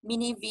little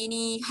mini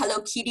Vinny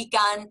Hello Kitty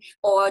gun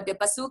or the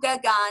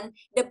bazooka gun.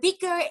 The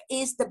bigger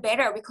is the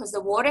better, because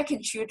the water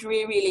can shoot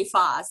really, really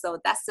far. So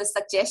that's the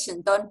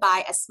suggestion. Don't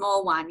buy a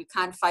small one. You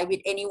can't fight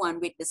with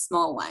anyone with the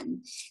small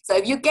one. So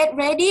if you get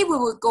ready, we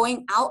will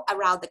going out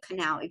around the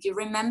canal. If you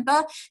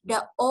remember,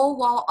 the old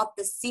wall of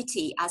the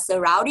city are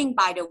surrounding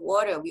by the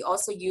water. We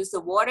also use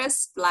the water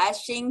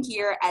splashing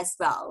here as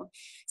well.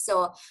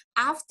 So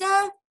after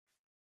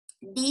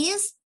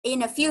this,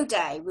 in a few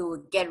days, we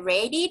will get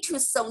ready to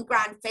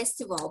Songkran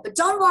Festival. But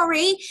don't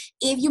worry,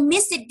 if you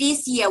missed it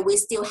this year, we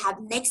still have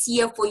next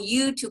year for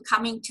you to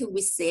coming to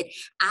visit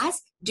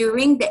us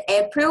during the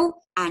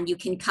April, and you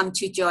can come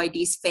to join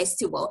this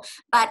festival.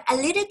 But a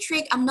little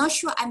trick, I'm not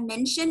sure I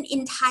mentioned,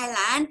 in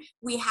Thailand,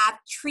 we have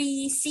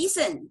 3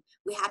 seasons.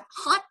 We have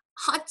hot,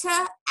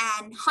 hotter,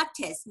 and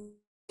hottest.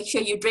 Make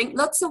sure you drink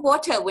lots of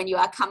water when you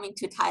are coming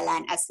to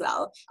Thailand as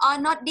well.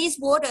 Not this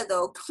water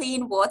though,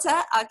 clean water,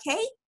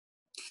 okay?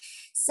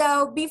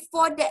 So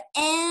before the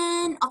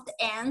end of the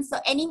end, so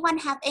anyone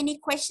have any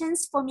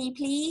questions for me,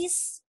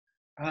 please?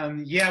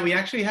 Yeah, we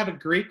actually have a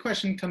great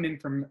question come in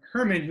from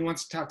Herman, who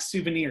wants to talk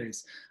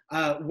souvenirs.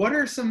 What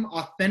are some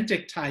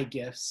authentic Thai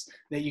gifts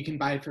that you can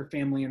buy for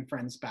family and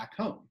friends back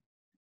home?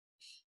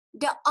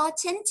 The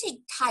authentic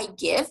Thai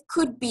gift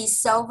could be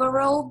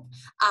several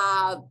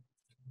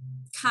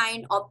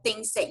kind of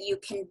things that you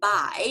can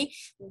buy,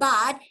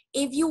 but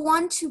if you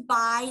want to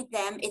buy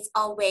them, it's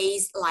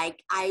always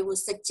like I would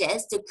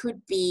suggest there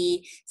could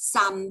be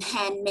some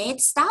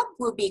handmade stuff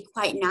will be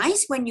quite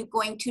nice. When you're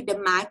going to the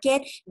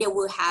market, they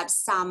will have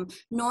some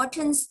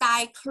northern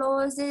style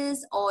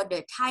clothes or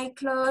the Thai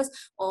clothes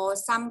or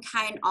some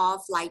kind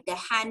of like the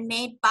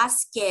handmade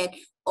basket,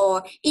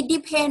 or it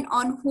depends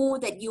on who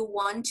that you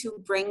want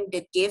to bring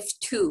the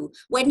gift to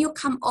when you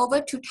come over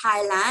to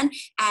Thailand,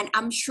 and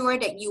I'm sure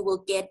that you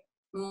will get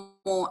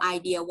more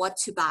idea what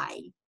to buy.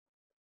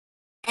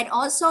 And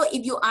also,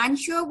 if you aren't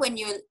sure when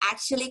you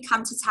actually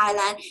come to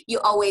Thailand, you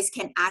always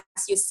can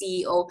ask your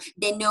CEO.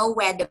 They know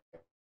where the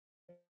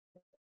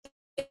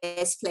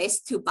best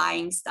place to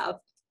buying stuff.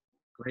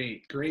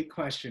 Great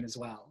question as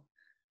well.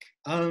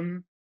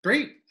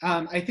 Great.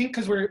 I think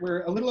because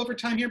we're a little over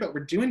time here, but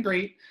we're doing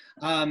great.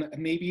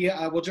 Maybe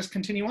we'll just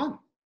continue on.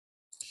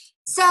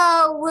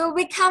 So when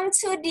we come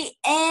to the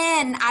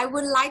end, I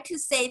would like to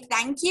say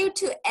thank you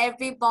to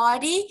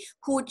everybody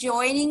who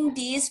joining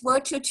this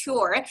virtual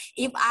tour.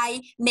 If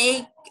I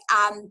may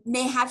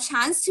have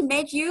chance to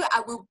meet you,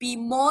 I will be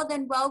more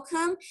than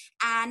welcome.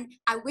 And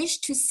I wish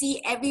to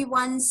see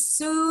everyone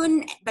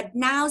soon. But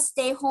now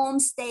stay home,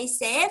 stay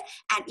safe.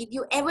 And if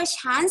you ever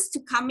chance to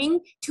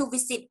coming to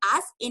visit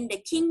us in the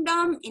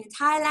kingdom in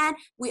Thailand,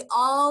 we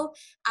all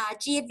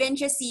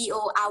Gadventures CEO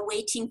are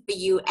waiting for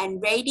you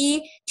and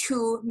ready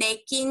to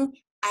making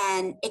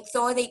an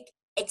exotic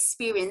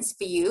experience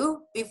for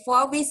you.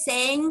 Before we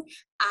saying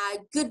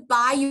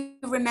goodbye, you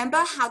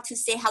remember how to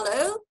say hello?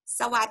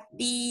 สวัส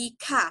ดี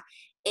ค่ะ.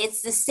 It's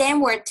the same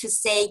word to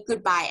say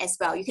goodbye as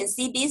well. You can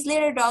see this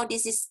little dog.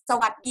 This is ส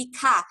วัสดี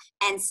ค่ะ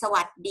and ส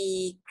วัสดี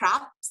ครับ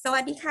สวั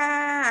สดีค่ะ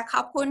ข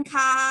อบคุณ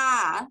ค่ะ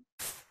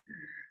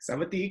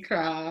Sawadee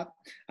krap.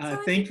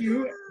 Thank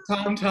you,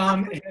 Tom,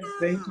 and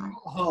thank you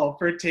all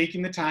for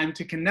taking the time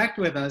to connect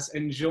with us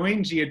and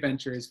join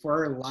Gadventures for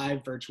our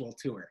live virtual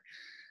tour.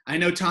 I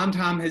know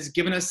Tom has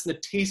given us the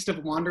taste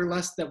of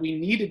wanderlust that we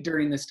needed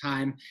during this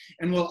time,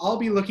 and we'll all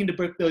be looking to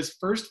book those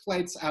first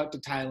flights out to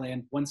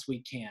Thailand once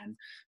we can.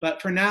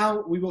 But for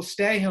now, we will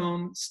stay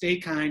home, stay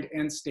kind,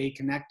 and stay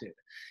connected.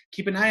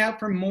 Keep an eye out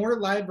for more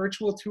live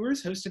virtual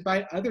tours hosted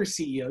by other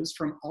CEOs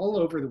from all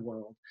over the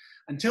world.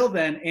 Until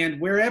then, and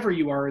wherever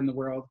you are in the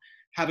world,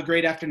 have a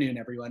great afternoon,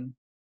 everyone.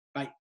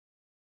 Bye.